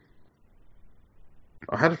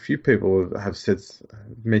had a few people have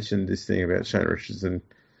mentioned this thing about Shane Richardson.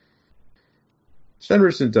 Shane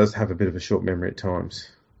Richardson does have a bit of a short memory at times.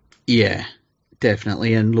 Yeah,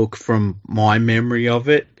 definitely. And look, from my memory of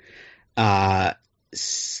it,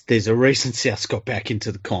 there's a reason Souths got back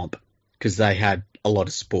into the comp, because they had a lot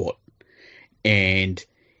of sport. And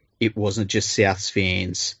it wasn't just Souths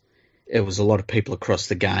fans. It was a lot of people across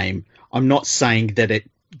the game. I'm not saying that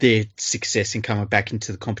their success in coming back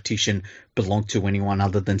into the competition belonged to anyone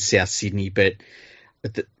other than South Sydney, but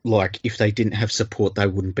if they didn't have support, they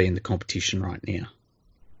wouldn't be in the competition right now.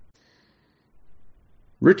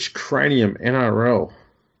 Rich Cranium, NRL.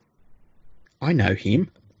 I know him.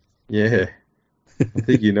 Yeah. I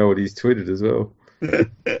think you know what he's tweeted as well.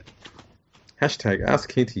 Hashtag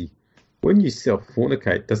Ask Henty. When you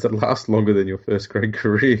self-fornicate, does it last longer than your first grade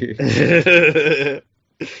career?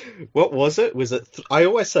 What was it? Was it? I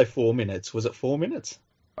always say 4 minutes. Was it 4 minutes?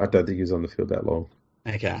 I don't think he was on the field that long.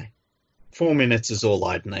 Okay. 4 minutes is all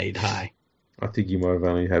I'd need, hey? I think you might have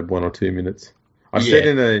only had 1 or 2 minutes. I said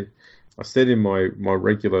in my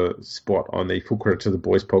regular spot on the Full Credit to the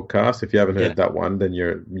Boys podcast, if you haven't heard that one, then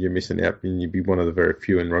you're missing out, and you'd be one of the very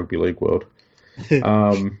few in rugby league world.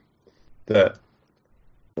 What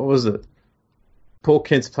was it? Paul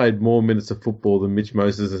Kent's played more minutes of football than Mitch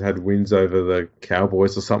Moses has had wins over the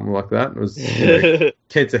Cowboys or something like that. It was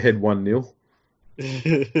Kent's ahead 1-0.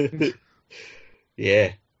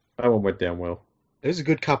 Yeah. That one went down well. It was a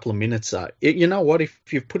good couple of minutes, though. You know what? If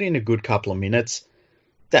you've put in a good couple of minutes,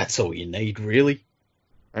 that's all you need, really.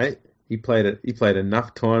 Hey, he played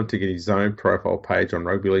enough time to get his own profile page on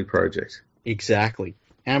Rugby League Project. Exactly.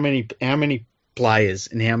 How many players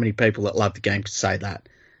and how many people that love the game could say that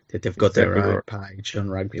they've got their own page on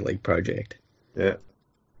Rugby League Project? Yeah.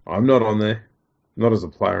 I'm not on there. Not as a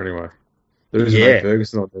player, anyway. There is no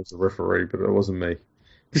Ferguson on there as a referee, but it wasn't me.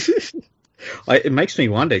 It makes me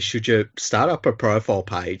wonder, should you start up a profile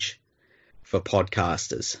page for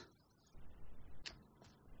podcasters?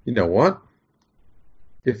 You know what?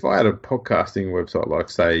 If I had a podcasting website like,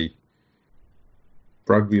 say,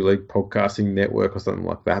 Rugby League Podcasting Network or something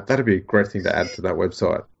like that, that'd be a great thing to add to that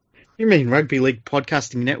website. You mean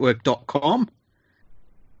rugbyleaguepodcastingnetwork.com?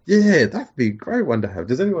 Yeah, that'd be a great one to have.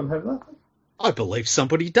 Does anyone have that? I believe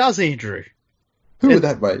somebody does, Andrew. Who would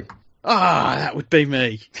that be? That would be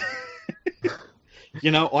me. You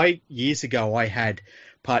know, years ago I had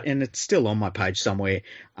part, and it's still on my page somewhere,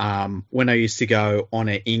 when I used to go on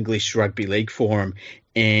an English rugby league forum,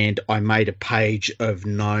 and I made a page of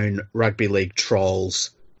known rugby league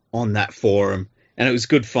trolls on that forum. And it was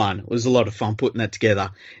good fun. It was a lot of fun putting that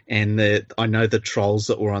together. And I know the trolls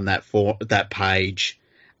that were on that page,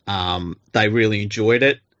 they really enjoyed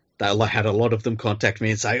it. They had a lot of them contact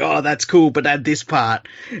me and say, "Oh, that's cool, but add this part."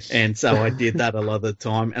 And so I did that a lot of the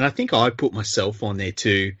time. And I think I put myself on there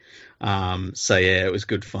too. So yeah, it was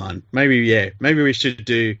good fun. Maybe we should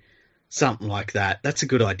do something like that. That's a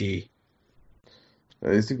good idea.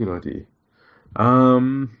 That is a good idea.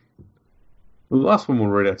 The last one we'll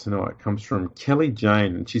read out tonight comes from Kelly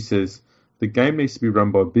Jane, and she says, the game needs to be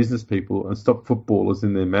run by business people and stop footballers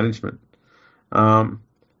in their management.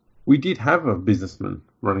 We did have a businessman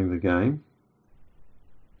running the game,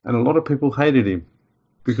 and a lot of people hated him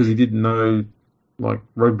because he didn't know like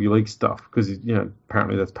rugby league stuff, because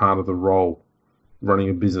apparently that's part of the role, running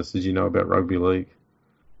a business, as you know about rugby league.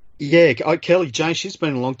 Yeah, Kelly Jane, she's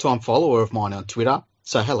been a long-time follower of mine on Twitter,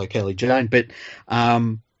 so hello, Kelly Jane. But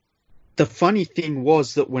the funny thing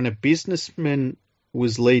was that when a businessman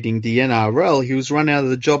was leading the NRL, he was run out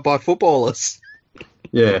of the job by footballers.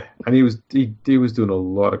 Yeah, and he was doing a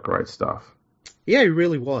lot of great stuff. Yeah, he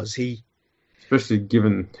really was. Especially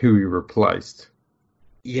given who he replaced.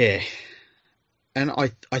 Yeah, and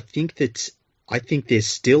I think there's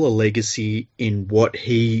still a legacy in what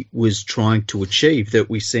he was trying to achieve that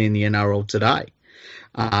we see in the NRL today.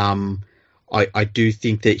 I do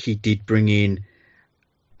think that he did bring in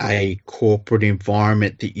a corporate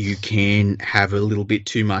environment that you can have a little bit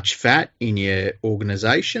too much fat in your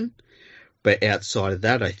organisation. But outside of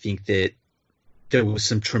that, I think that there were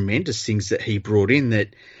some tremendous things that he brought in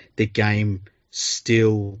that the game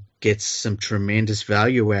still gets some tremendous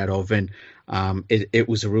value out of. And it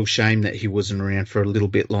was a real shame that he wasn't around for a little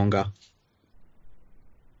bit longer.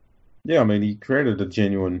 Yeah, I mean, he created a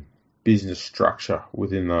genuine business structure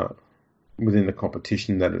within the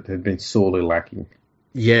competition that it had been sorely lacking.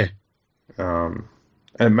 Yeah. And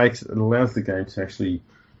it allows the game to actually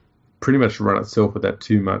pretty much run itself without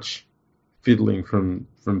too much fiddling from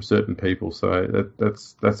certain people. So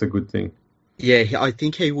that's a good thing. Yeah, I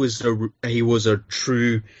think he was a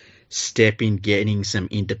true step in getting some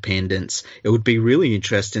independence. It would be really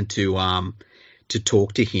interesting to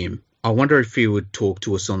talk to him. I wonder if he would talk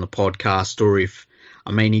to us on the podcast, or if,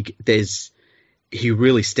 I mean, he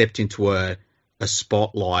really stepped into a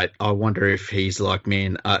spotlight. I wonder if he's like,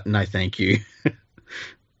 man, no, thank you.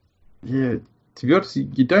 Yeah, to be honest,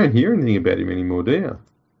 you don't hear anything about him anymore, do you?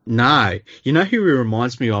 No. You know who he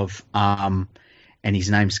reminds me of, and his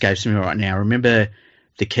name escapes me right now. Remember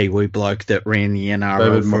the Kiwi bloke that ran the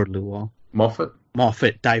NRL for a little while?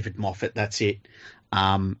 David Moffat, that's it.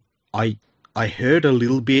 I heard a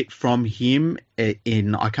little bit from him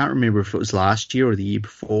I can't remember if it was last year or the year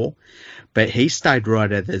before, but he stayed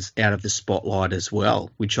right out of the spotlight as well,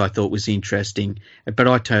 which I thought was interesting. But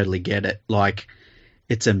I totally get it. Like,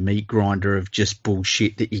 it's a meat grinder of just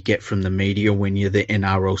bullshit that you get from the media when you're the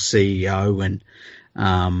NRL CEO, and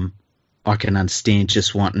I can understand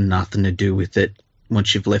just wanting nothing to do with it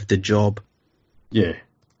once you've left the job. Yeah.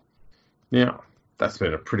 Now, that's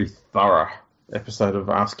been a pretty thorough episode of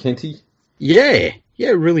Ask Kenty. Yeah,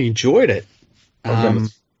 really enjoyed it. I'm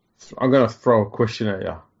going to throw a question at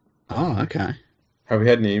you. Oh, okay. Have you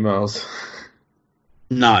had any emails?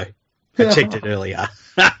 No, I checked it earlier.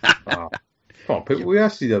 Come on, people. We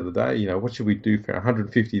asked you the other day, what should we do for our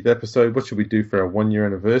 150th episode? What should we do for our 1-year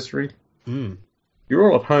anniversary?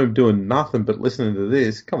 You're all at home doing nothing but listening to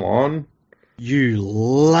this. Come on. You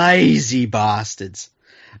lazy bastards.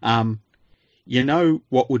 You know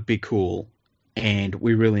what would be cool? And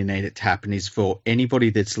we really need it to happen, is for anybody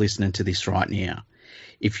that's listening to this right now,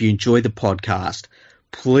 if you enjoy the podcast,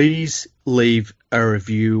 please leave a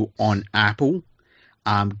review on Apple.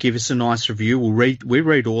 Give us a nice review. We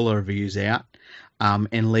read all our reviews out,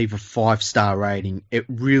 and leave a 5-star rating. It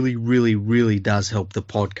really, really, really does help the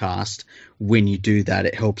podcast when you do that.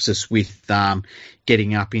 It helps us with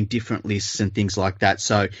getting up in different lists and things like that.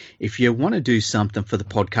 So if you want to do something for the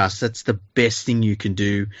podcast, that's the best thing you can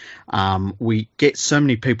do. We get so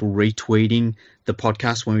many people retweeting the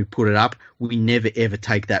podcast when we put it up. We never, ever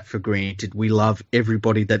take that for granted. We love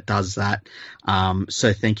everybody that does that.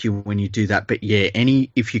 So thank you when you do that. But yeah,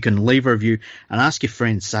 if you can leave a review and ask your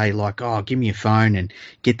friends, say like, oh, give me a phone, and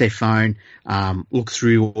get their phone, look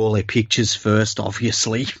through all their pictures first,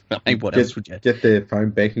 obviously. I mean, what else would you? Get their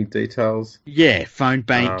phone banking details. Yeah, phone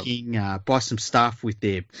banking, buy some stuff with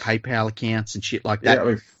their PayPal accounts and shit like that. Yeah, I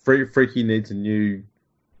mean, Freaky needs a new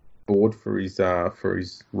board for his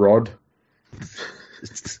rod.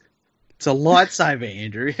 It's a lightsaber,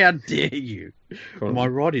 Andrew. How dare you? My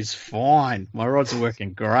rod is fine. My rod's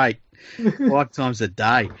working great. 5 times a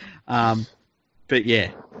day. But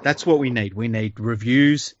yeah, that's what we need. We need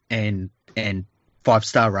reviews and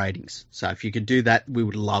 5-star ratings. So if you could do that, we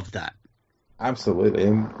would love that. Absolutely.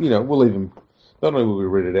 And, we'll even, not only will we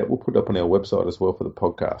read it out, we'll put it up on our website as well for the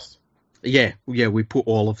podcast. Yeah, we put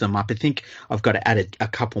all of them up. I think I've got to add a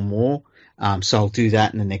couple more. So I'll do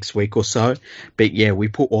that in the next week or so. But yeah, we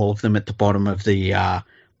put all of them at the bottom of the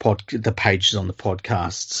the pages on the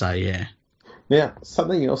podcast. So yeah. Now,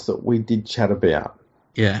 something else that we did chat about.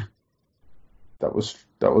 Yeah. That was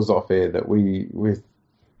off air that we're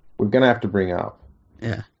going to have to bring up.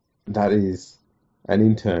 Yeah. That is an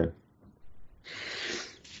intern.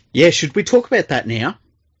 Yeah, should we talk about that now?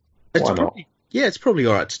 Why not? Yeah, it's probably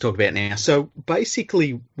all right to talk about now. So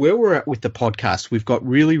basically, where we're at with the podcast, we've got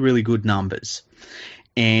really, really good numbers.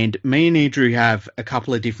 And me and Andrew have a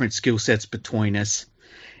couple of different skill sets between us.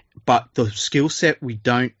 But the skill set we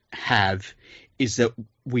don't have is that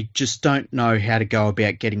we just don't know how to go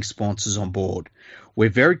about getting sponsors on board. We're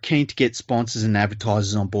very keen to get sponsors and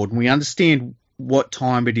advertisers on board, and we understand what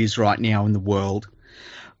time it is right now in the world.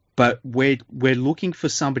 But we're looking for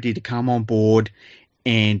somebody to come on board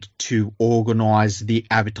and to organise the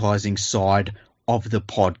advertising side of the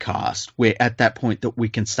podcast. We're at that point that we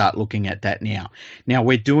can start looking at that now. Now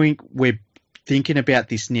we're thinking about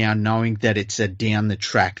this now, knowing that it's a down the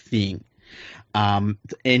track thing.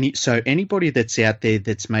 So anybody that's out there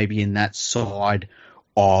that's maybe in that side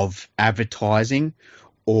of advertising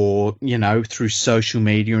or, through social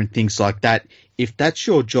media and things like that, if that's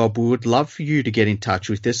your job, we would love for you to get in touch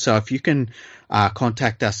with us. So if you can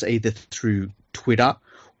contact us either through Twitter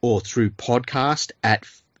or through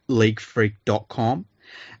podcast@leaguefreak.com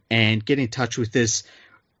and get in touch with us.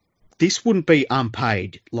 This wouldn't be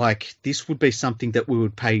unpaid. This would be something that we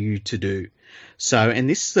would pay you to do. So, and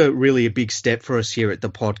this is really a big step for us here at the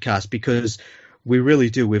podcast because we really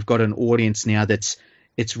do. We've got an audience now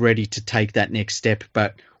it's ready to take that next step,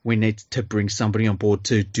 but we need to bring somebody on board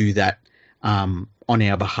to do that on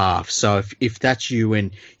our behalf. So if that's you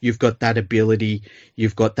and you've got that ability,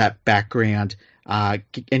 you've got that background, and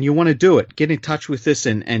you want to do it, get in touch with us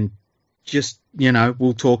and just,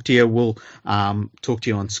 we'll talk to you. We'll talk to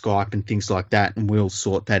you on Skype and things like that, and we'll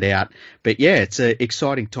sort that out. But yeah, it's an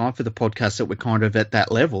exciting time for the podcast that we're kind of at that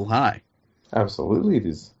level, hey? Absolutely it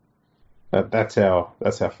is. That's how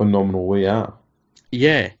phenomenal we are.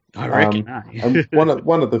 Yeah, I reckon. And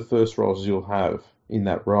one of the first roles you'll have in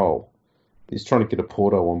that role is trying to get a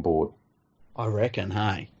Porto on board. I reckon,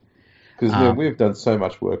 hey? Because we've done so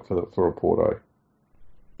much work for a Porto.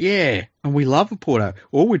 Yeah, and we love a Porto.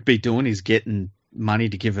 All we'd be doing is getting money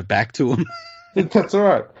to give it back to them. That's all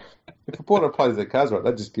right. If a Porto plays their cards right,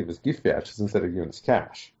 they just give us gift vouchers instead of giving us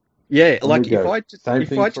cash. Yeah, and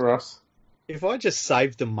for us. If I just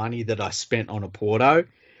saved the money that I spent on a Porto,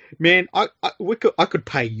 man, I could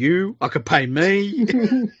pay you. I could pay me.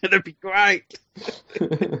 It'd be great.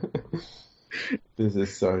 This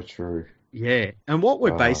is so true. Yeah, and what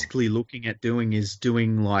we're basically looking at doing is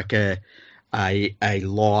doing like a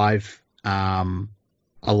live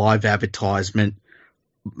advertisement,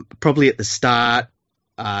 probably at the start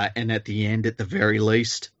and at the end at the very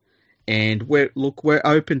least. And we're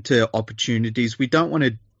open to opportunities. We don't want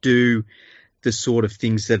to do the sort of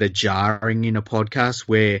things that are jarring in a podcast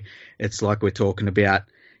where it's like we're talking about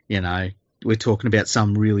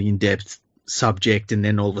some really in-depth subject and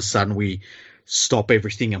then all of a sudden we stop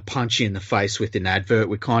everything and punch you in the face with an advert.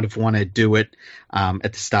 We kind of want to do it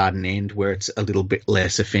at the start and end where it's a little bit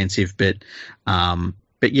less offensive. But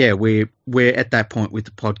yeah, we're at that point with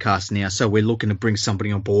the podcast now. So we're looking to bring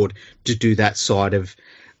somebody on board to do that side of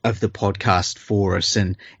the podcast for us.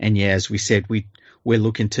 And yeah, as we said, we're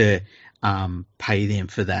looking to pay them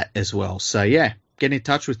for that as well. So yeah, get in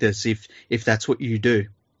touch with us if that's what you do.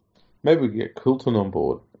 Maybe we can get Quilton on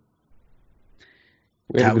board.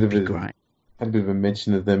 That would be great. Had a bit of a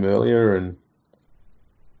mention of them earlier and,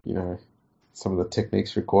 some of the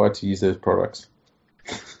techniques required to use those products.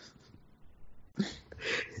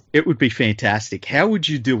 It would be fantastic. How would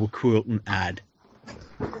you do a Quilton ad?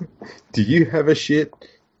 Do you have a shit?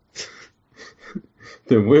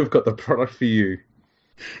 Then we've got the product for you.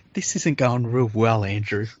 This isn't going real well,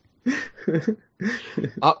 Andrew.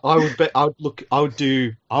 I would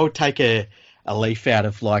take a leaf out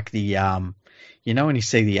of like the when you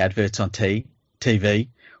see the adverts on TV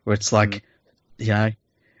where it's like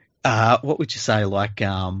what would you say, like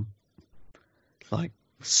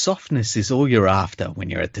softness is all you're after when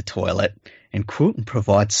you're at the toilet, and Quilton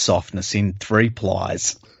provides softness in 3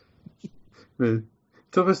 plies.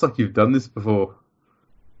 It's almost like you've done this before.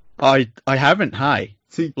 I haven't. Hey,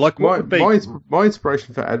 See, like what would be? my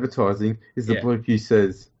inspiration for advertising is the Yeah. bloke who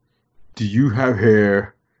says, "Do you have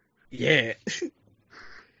hair?" Yeah.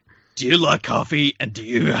 Do you like coffee and do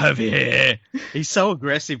you have hair? He's so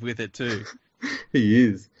aggressive with it too. He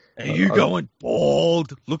is. Are you going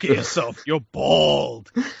bald? Look at yourself. You're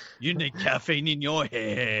bald. You need caffeine in your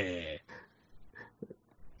hair.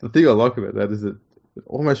 The thing I like about that is that it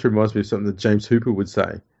almost reminds me of something that James Hooper would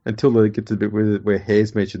say. Until it gets a bit where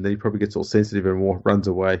hair's mentioned, then he probably gets all sensitive and runs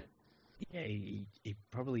away. Yeah, he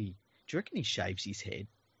probably. Do you reckon he shaves his head?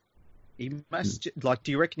 He must. Like,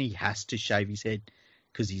 do you reckon he has to shave his head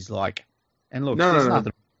because he's like? And look, there's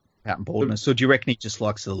nothing about baldness. Or do you reckon he just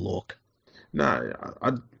likes the look? No,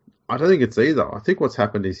 I don't think it's either. I think what's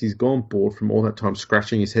happened is he's gone bald from all that time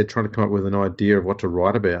scratching his head trying to come up with an idea of what to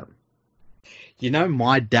write about. You know,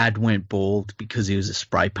 my dad went bald because he was a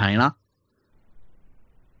spray painter.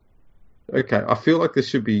 Okay, I feel like there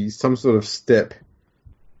should be some sort of step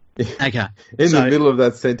Okay. in the middle of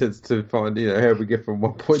that sentence to find, how we get from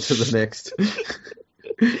one point to the next.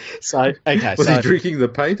 So, okay. Was he drinking the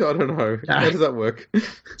paint? I don't know. How does that work?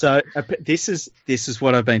 So this is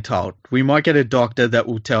what I've been told. We might get a doctor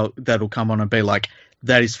that'll come on and be like,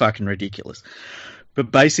 that is fucking ridiculous. But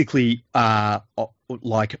basically,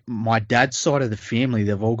 like my dad's side of the family,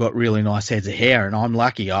 they've all got really nice heads of hair, and I'm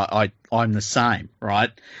lucky. I'm the same,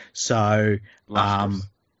 right? So,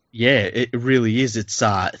 yeah, it really is. It's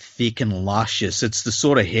thick and luscious. It's the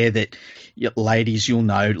sort of hair that ladies, you'll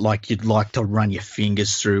know, like you'd like to run your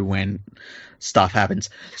fingers through when stuff happens.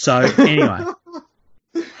 So anyway,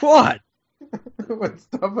 what? When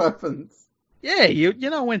stuff happens. Yeah, you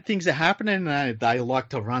know when things are happening, they like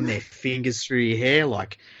to run their fingers through your hair,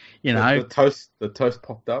 like, the toast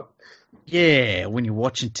popped up. Yeah, when you're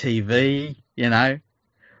watching TV,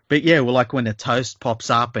 But yeah, well, like when the toast pops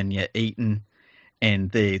up and you're eating,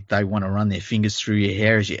 and they want to run their fingers through your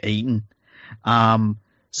hair as you're eating.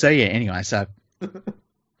 So yeah, anyway, so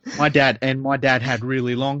my dad had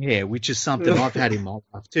really long hair, which is something I've had in my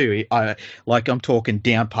life too. I'm talking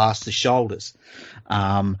down past the shoulders.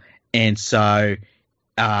 And so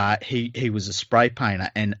he was a spray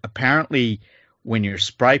painter, and apparently when you're a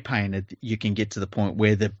spray painter, you can get to the point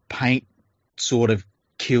where the paint sort of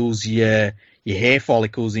kills your hair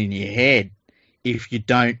follicles in your head if you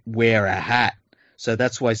don't wear a hat. So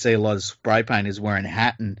that's why I see a lot of spray painters wearing a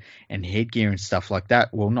hat and headgear and stuff like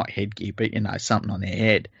that. Well, not headgear, but, something on their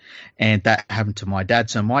head. And that happened to my dad.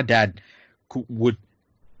 So my dad would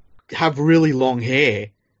have really long hair,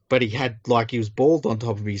 but he was bald on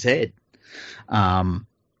top of his head.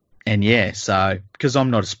 And yeah, so because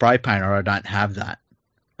I'm not a spray painter, I don't have that.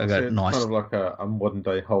 I got nice. Kind of like a modern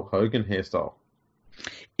day Hulk Hogan hairstyle.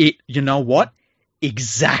 You know what?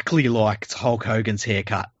 Exactly like Hulk Hogan's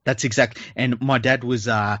haircut. That's exact. And my dad was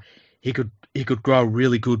he could grow a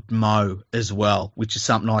really good mo as well, which is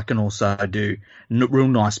something I can also do. Real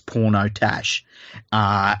nice porno tash.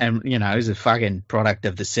 And he's a fucking product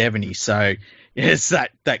of the 70s, so it's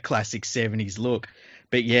that classic 70s look.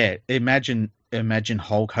 But yeah, imagine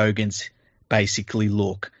Hulk Hogan's basically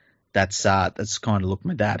look. That's kind of look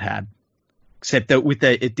my dad had. Except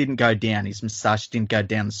that it didn't go down. His moustache didn't go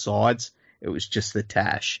down the sides. It was just the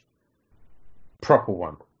tash. Proper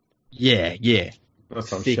one. Yeah. That's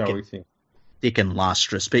some showy thing. Thick and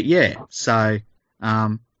lustrous. But yeah, so,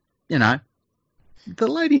 the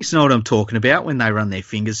ladies know what I'm talking about when they run their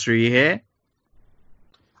fingers through your hair.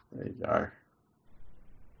 There you go.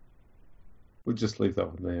 We'll just leave that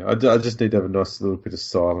one there. I just need to have a nice little bit of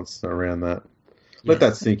silence around that. Let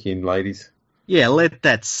that sink in, ladies. Yeah, let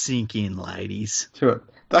that sink in, ladies. Sure.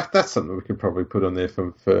 That's something we can probably put on there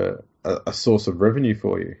for a source of revenue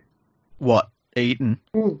for you. What? Eating?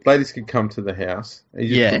 Well, ladies can come to the house.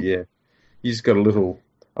 You just got a little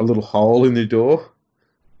hole in the door.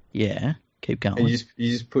 Yeah. Keep going. And you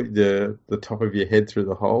just put the top of your head through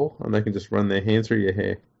the hole, and they can just run their hand through your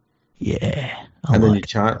hair. Yeah. Then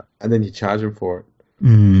you charge them for it.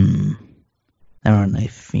 They run their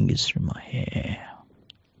fingers through my hair.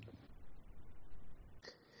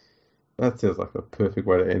 That sounds like a perfect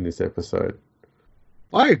way to end this episode.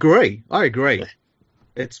 I agree.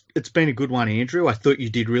 It's been a good one, Andrew. I thought you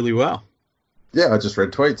did really well. Yeah, I just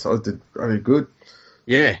read tweets. I did good.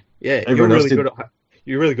 Yeah. You're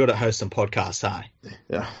really good at hosting podcasts, hey?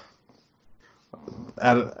 Yeah.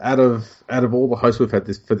 Out of all the hosts we've had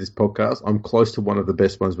for this podcast, I'm close to one of the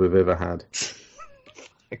best ones we've ever had.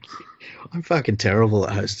 I'm fucking terrible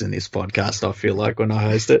at hosting this podcast, I feel like, when I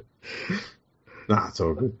host it. Nah, it's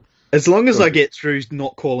all good. As long as I get through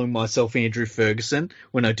not calling myself Andrew Ferguson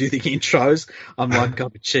when I do the intros, I'm like,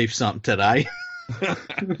 I've achieved something today.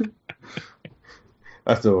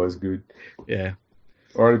 That's always good. Yeah.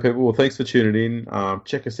 Alrighty, people. Well, thanks for tuning in.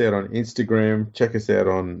 Check us out on Instagram. Check us out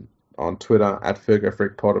on Twitter at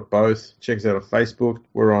FergoFreakPod at both. Check us out on Facebook.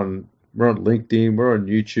 We're on LinkedIn. We're on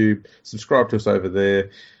YouTube. Subscribe to us over there.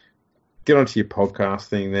 Get onto your podcast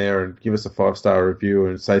thing there and give us a 5-star review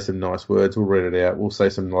and say some nice words. We'll read it out. We'll say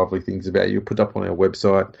some lovely things about you. Put up on our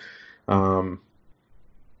website.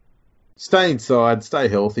 Stay inside, stay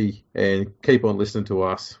healthy, and keep on listening to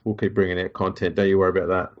us. We'll keep bringing out content. Don't you worry about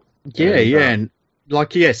that. And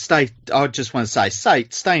stay. I just want to say,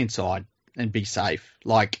 stay inside and be safe.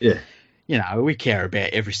 We care about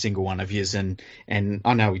every single one of yous, and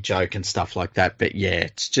I know we joke and stuff like that, but yeah,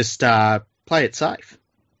 it's just play it safe.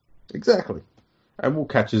 Exactly. And we'll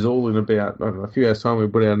catch us all in about, a few hours' time. We'll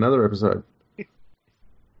put out another episode.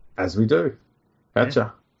 As we do. Catch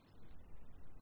ya.